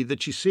Hungary,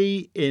 that you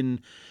see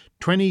in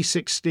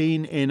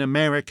 2016 in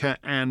America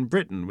and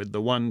Britain with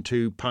the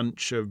 1-2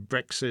 punch of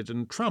Brexit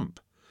and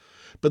Trump.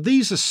 But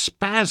these are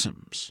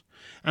spasms,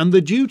 and the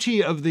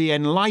duty of the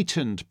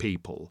enlightened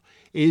people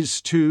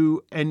is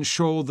to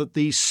ensure that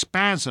these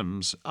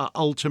spasms are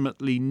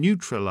ultimately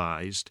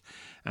neutralized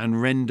and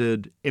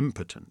rendered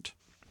impotent.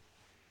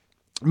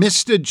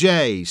 Mr.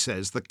 J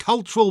says the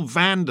cultural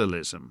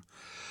vandalism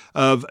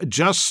of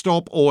Just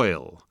Stop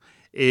Oil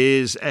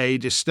is a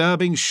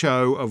disturbing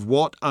show of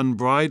what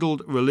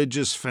unbridled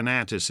religious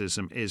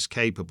fanaticism is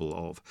capable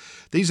of.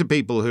 These are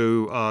people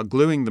who are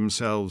gluing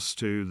themselves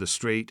to the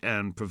street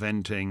and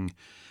preventing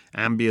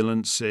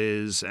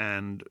ambulances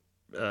and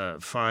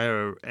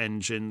fire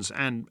engines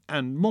and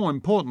more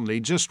importantly,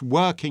 just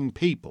working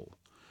people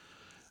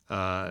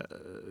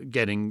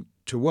getting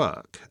to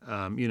work.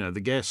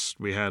 The guest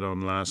we had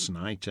on last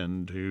night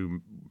and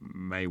who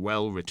may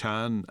well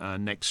return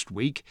next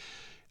week,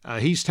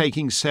 he's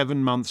taking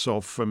 7 months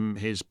off from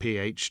his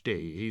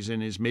PhD. He's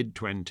in his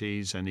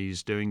mid-20s and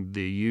he's doing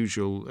the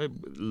usual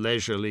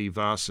leisurely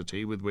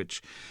varsity with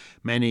which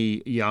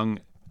many young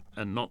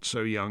and not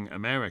so young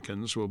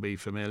Americans will be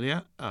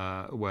familiar,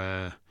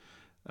 where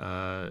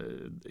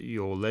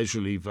your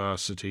leisurely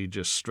varsity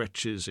just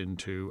stretches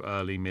into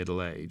early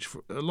middle age.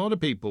 A lot of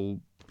people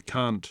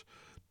can't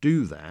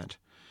do that,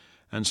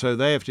 and so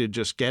they have to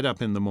just get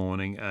up in the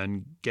morning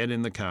and get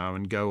in the car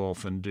and go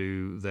off and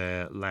do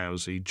their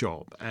lousy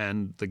job.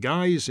 And the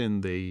guys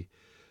in the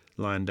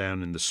line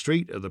down in the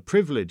street are the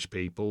privileged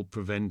people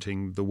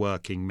preventing the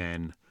working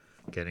men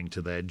getting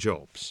to their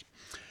jobs.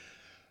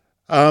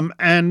 And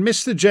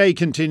Mr. J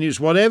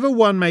continues, whatever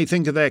one may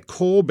think of their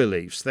core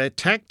beliefs, their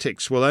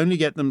tactics will only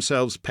get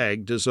themselves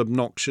pegged as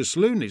obnoxious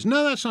loonies.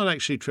 No, that's not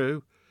actually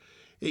true.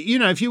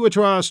 If you were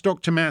to ask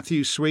Dr.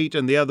 Matthew Sweet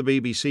and the other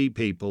BBC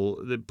people,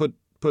 put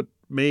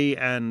me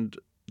and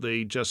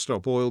the Just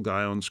Stop Oil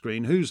guy on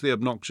screen, who's the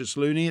obnoxious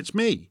loony? It's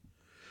me.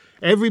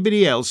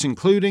 Everybody else,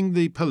 including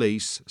the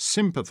police,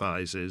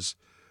 sympathises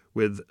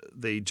with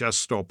the Just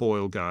Stop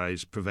Oil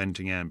guys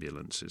preventing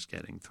ambulances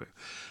getting through.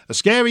 A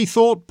scary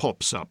thought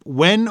pops up.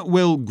 When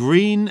will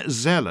green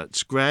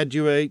zealots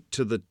graduate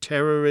to the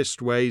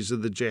terrorist ways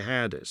of the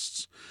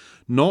jihadists?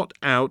 Not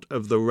out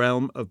of the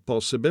realm of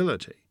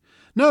possibility.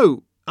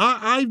 No,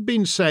 I've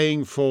been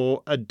saying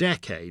for a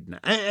decade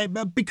now,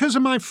 because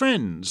of my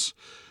friends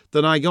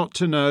that I got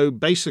to know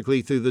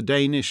basically through the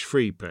Danish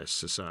Free Press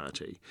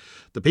Society.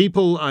 The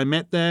people I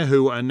met there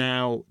who are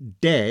now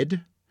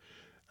dead,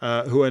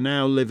 who are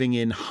now living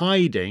in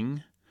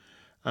hiding,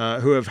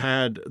 who have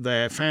had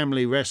their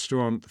family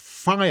restaurant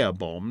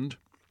firebombed.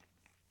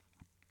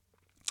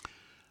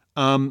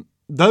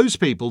 Those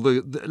people,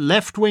 the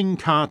left-wing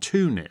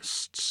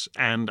cartoonists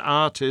and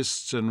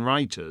artists and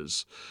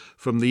writers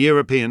from the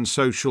European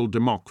social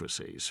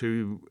democracies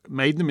who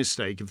made the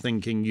mistake of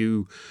thinking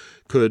you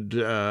could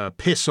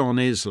piss on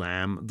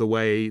Islam the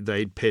way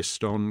they'd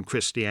pissed on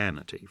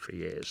Christianity for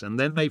years. And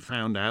then they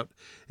found out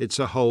it's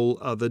a whole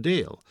other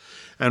deal.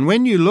 And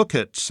when you look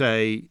at,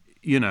 say,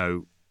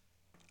 so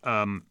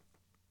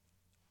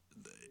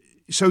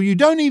you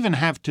don't even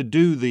have to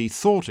do the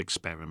thought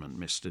experiment,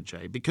 Mr.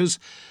 J, because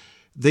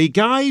the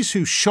guys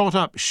who shot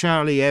up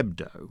Charlie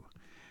Hebdo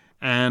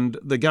And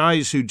the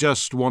guys who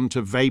just want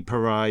to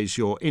vaporize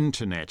your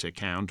internet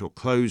account or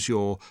close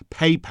your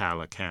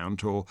PayPal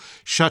account or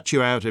shut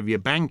you out of your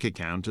bank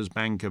account, as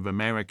Bank of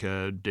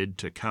America did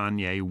to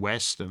Kanye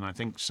West and I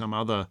think some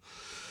other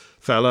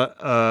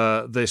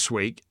fella this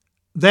week,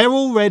 they're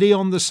already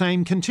on the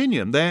same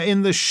continuum. They're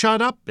in the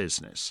shut up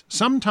business.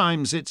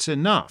 Sometimes it's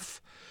enough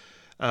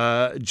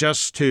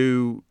just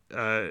to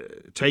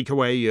take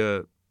away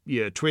your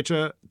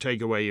Twitter,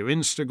 take away your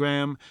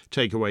Instagram,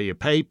 take away your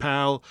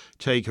PayPal,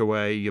 take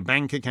away your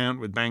bank account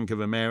with Bank of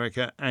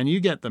America, and you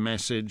get the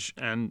message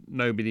and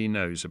nobody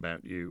knows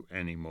about you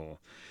anymore.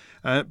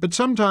 But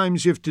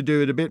sometimes you have to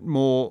do it a bit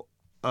more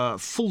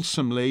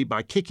fulsomely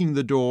by kicking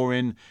the door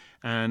in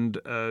and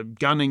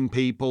gunning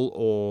people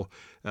or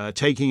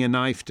taking a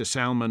knife to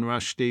Salman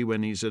Rushdie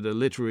when he's at a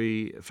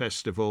literary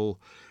festival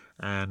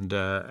and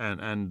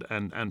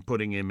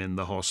putting him in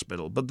the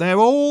hospital. But they're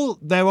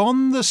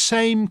on the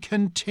same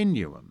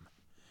continuum.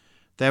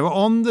 They're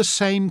on the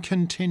same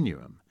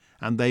continuum,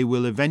 and they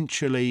will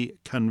eventually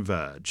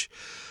converge.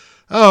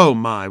 Oh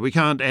my, we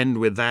can't end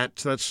with that.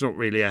 That's not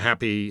really a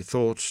happy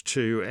thought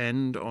to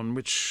end on.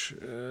 Which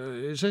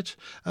is it?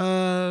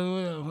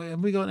 Have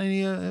we got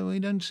any? We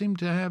don't seem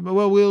to have.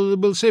 Well,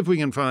 we'll see if we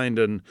can find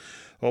an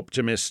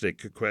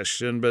optimistic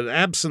question. But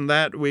absent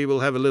that, we will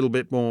have a little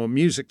bit more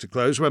music to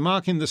close. We're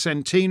marking the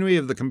centenary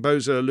of the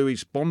composer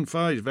Luis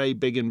Bonfá. He's very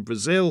big in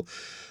Brazil.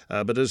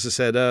 But as I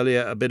said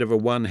earlier, a bit of a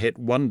one-hit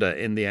wonder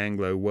in the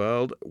Anglo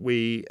world.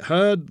 We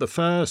heard the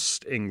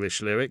first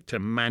English lyric to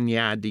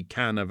Manhã de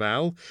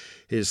Carnaval,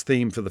 his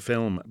theme for the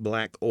film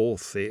Black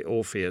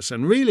Orpheus,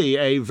 and really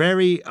a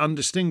very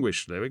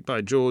undistinguished lyric by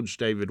George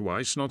David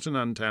Weiss, not an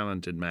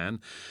untalented man.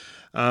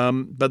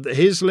 But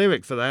his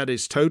lyric for that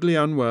is totally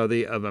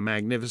unworthy of a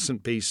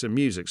magnificent piece of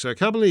music. So a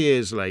couple of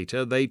years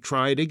later, they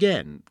tried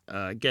again,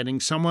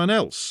 getting someone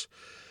else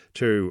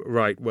to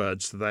write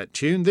words to that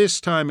tune. This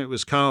time it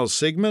was Carl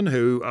Sigman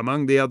who,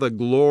 among the other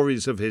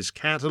glories of his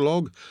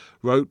catalogue,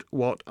 wrote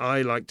what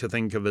I like to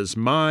think of as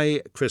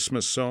my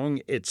Christmas song,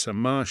 It's a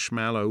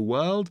Marshmallow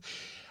World.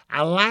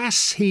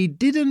 Alas, he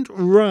didn't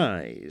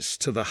rise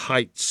to the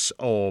heights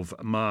of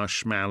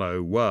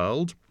Marshmallow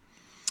World.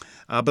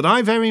 But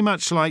I very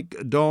much like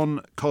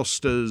Don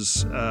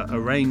Costa's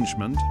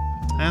arrangement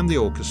and the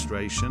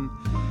orchestration.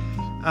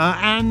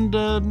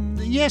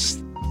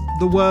 Yes,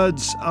 the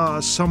words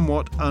are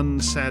somewhat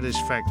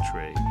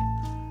unsatisfactory,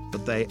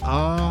 but they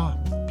are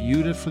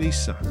beautifully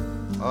sung.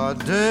 A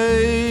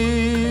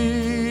day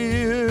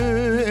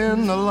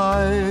in the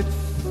life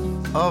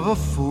of a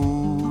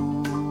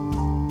fool,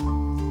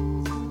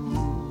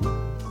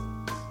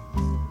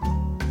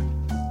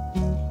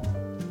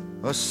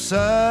 a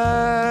sad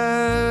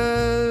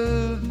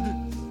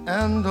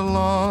and a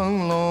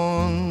long,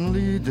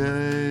 lonely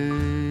day.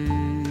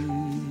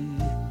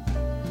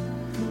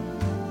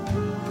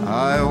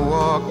 I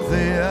walk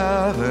the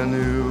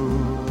avenue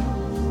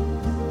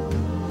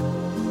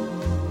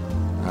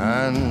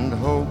and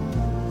hope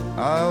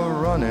I'll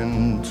run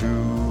into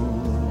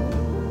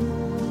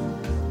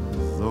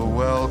the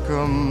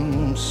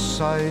welcome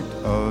sight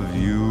of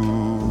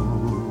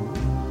you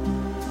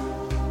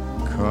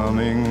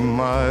coming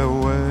my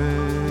way.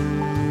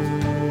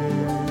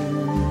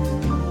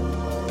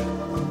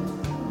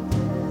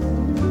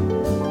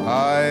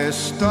 I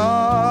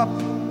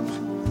stopped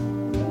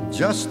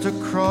just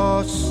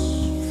across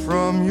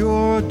from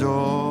your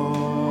door,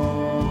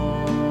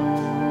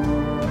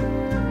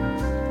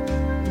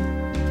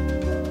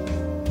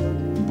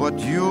 but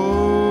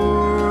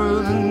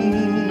you're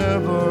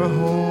never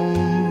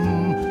home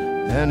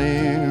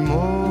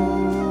anymore.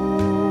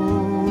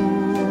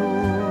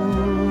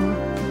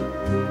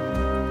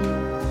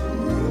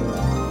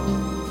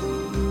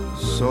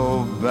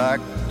 So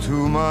back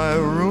to my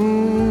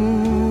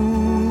room,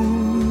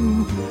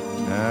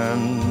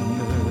 and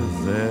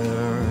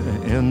there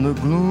in the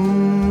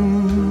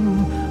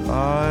gloom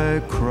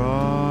I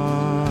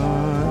cry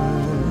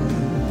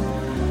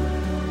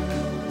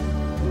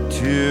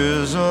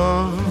tears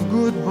of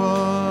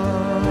goodbye.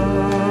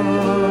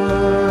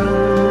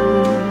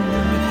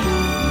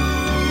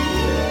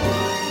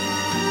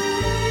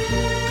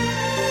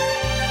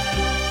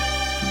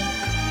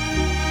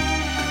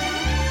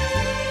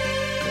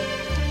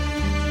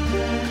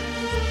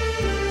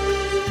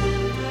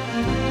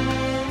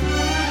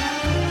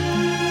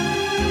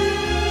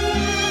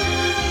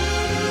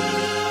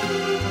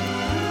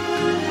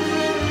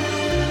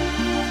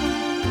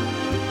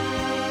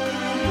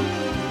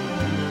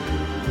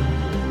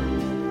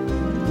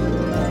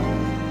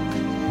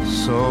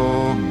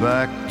 So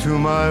back to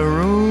my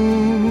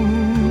room,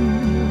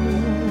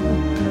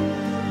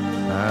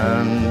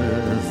 and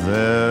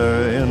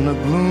there in the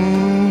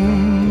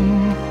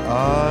gloom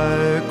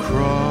I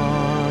cry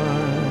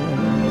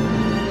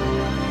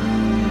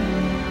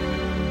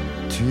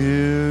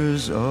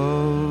tears of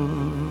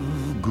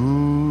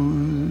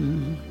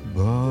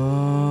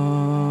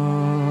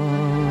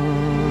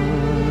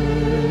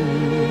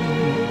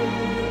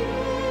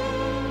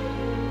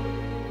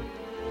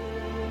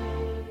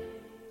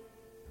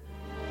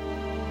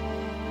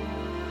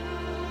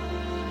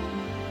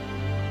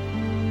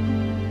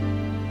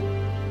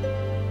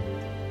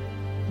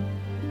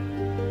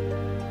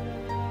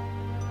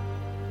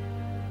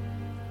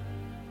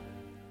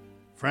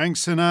Frank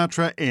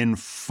Sinatra in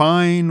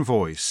fine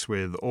voice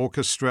with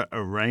orchestra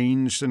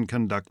arranged and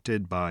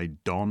conducted by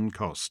Don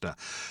Costa.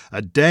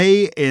 A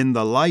Day in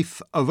the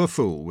Life of a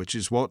Fool, which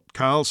is what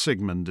Carl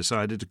Sigmund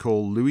decided to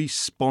call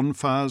Luis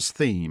Bonfar's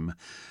theme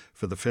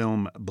for the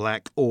film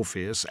Black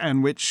Orpheus,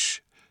 and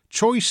which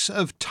choice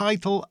of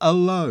title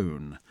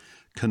alone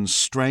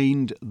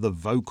constrained the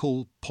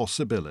vocal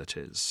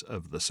possibilities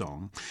of the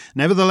song.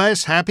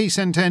 Nevertheless, happy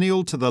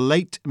centennial to the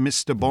late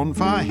Mr.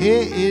 Bonfar.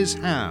 Here is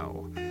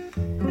how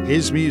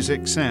his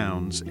music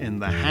sounds in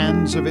the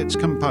hands of its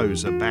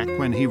composer back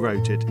when he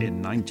wrote it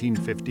in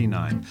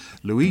 1959.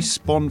 Luis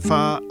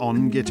Bonfar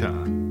on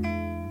guitar.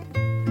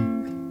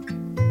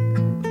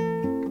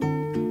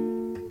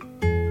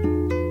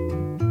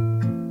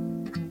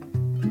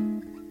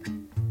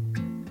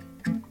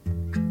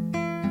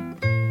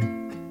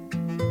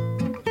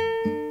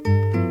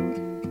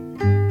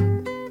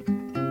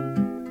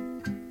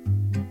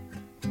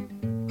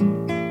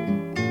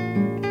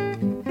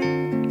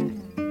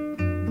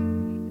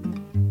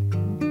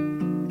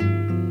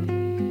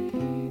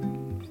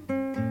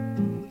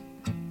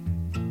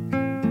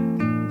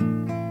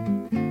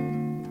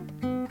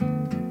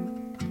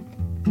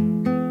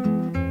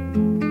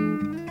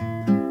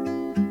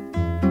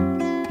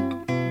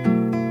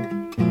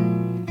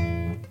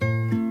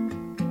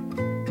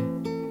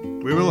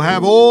 We will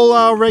have all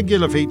our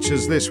regular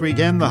features this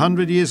weekend, the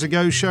 100 Years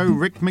Ago show,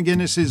 Rick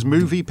McGuinness's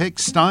movie pick,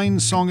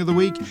 Stein's Song of the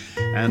Week,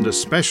 and a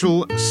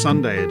special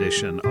Sunday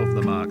edition of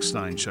the Mark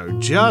Stein Show.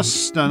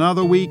 Just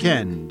another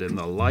weekend in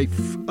the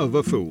life of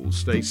a fool.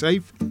 Stay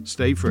safe,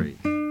 stay free.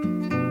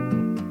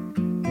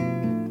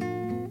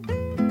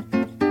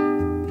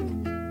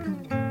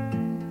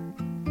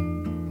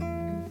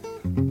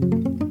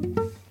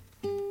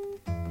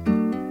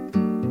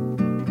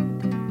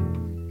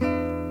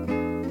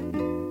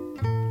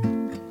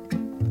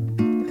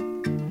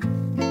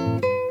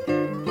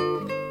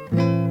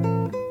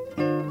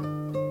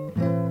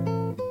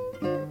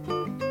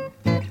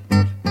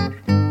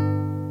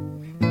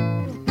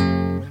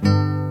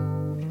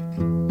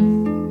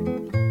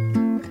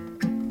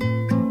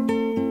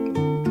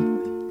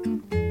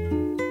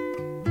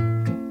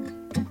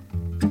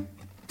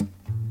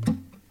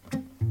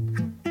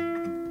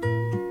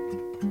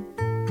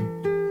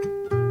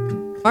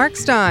 Mark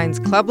Stein's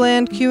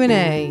Clubland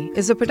Q&A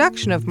is a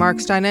production of Mark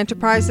Stein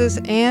Enterprises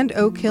and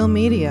Oak Hill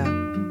Media.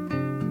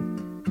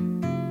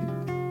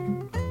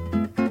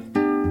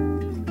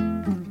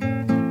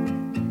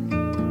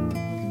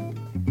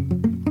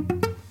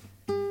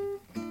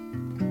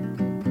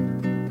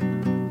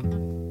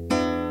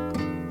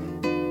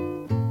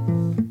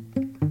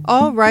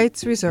 All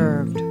rights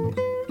reserved.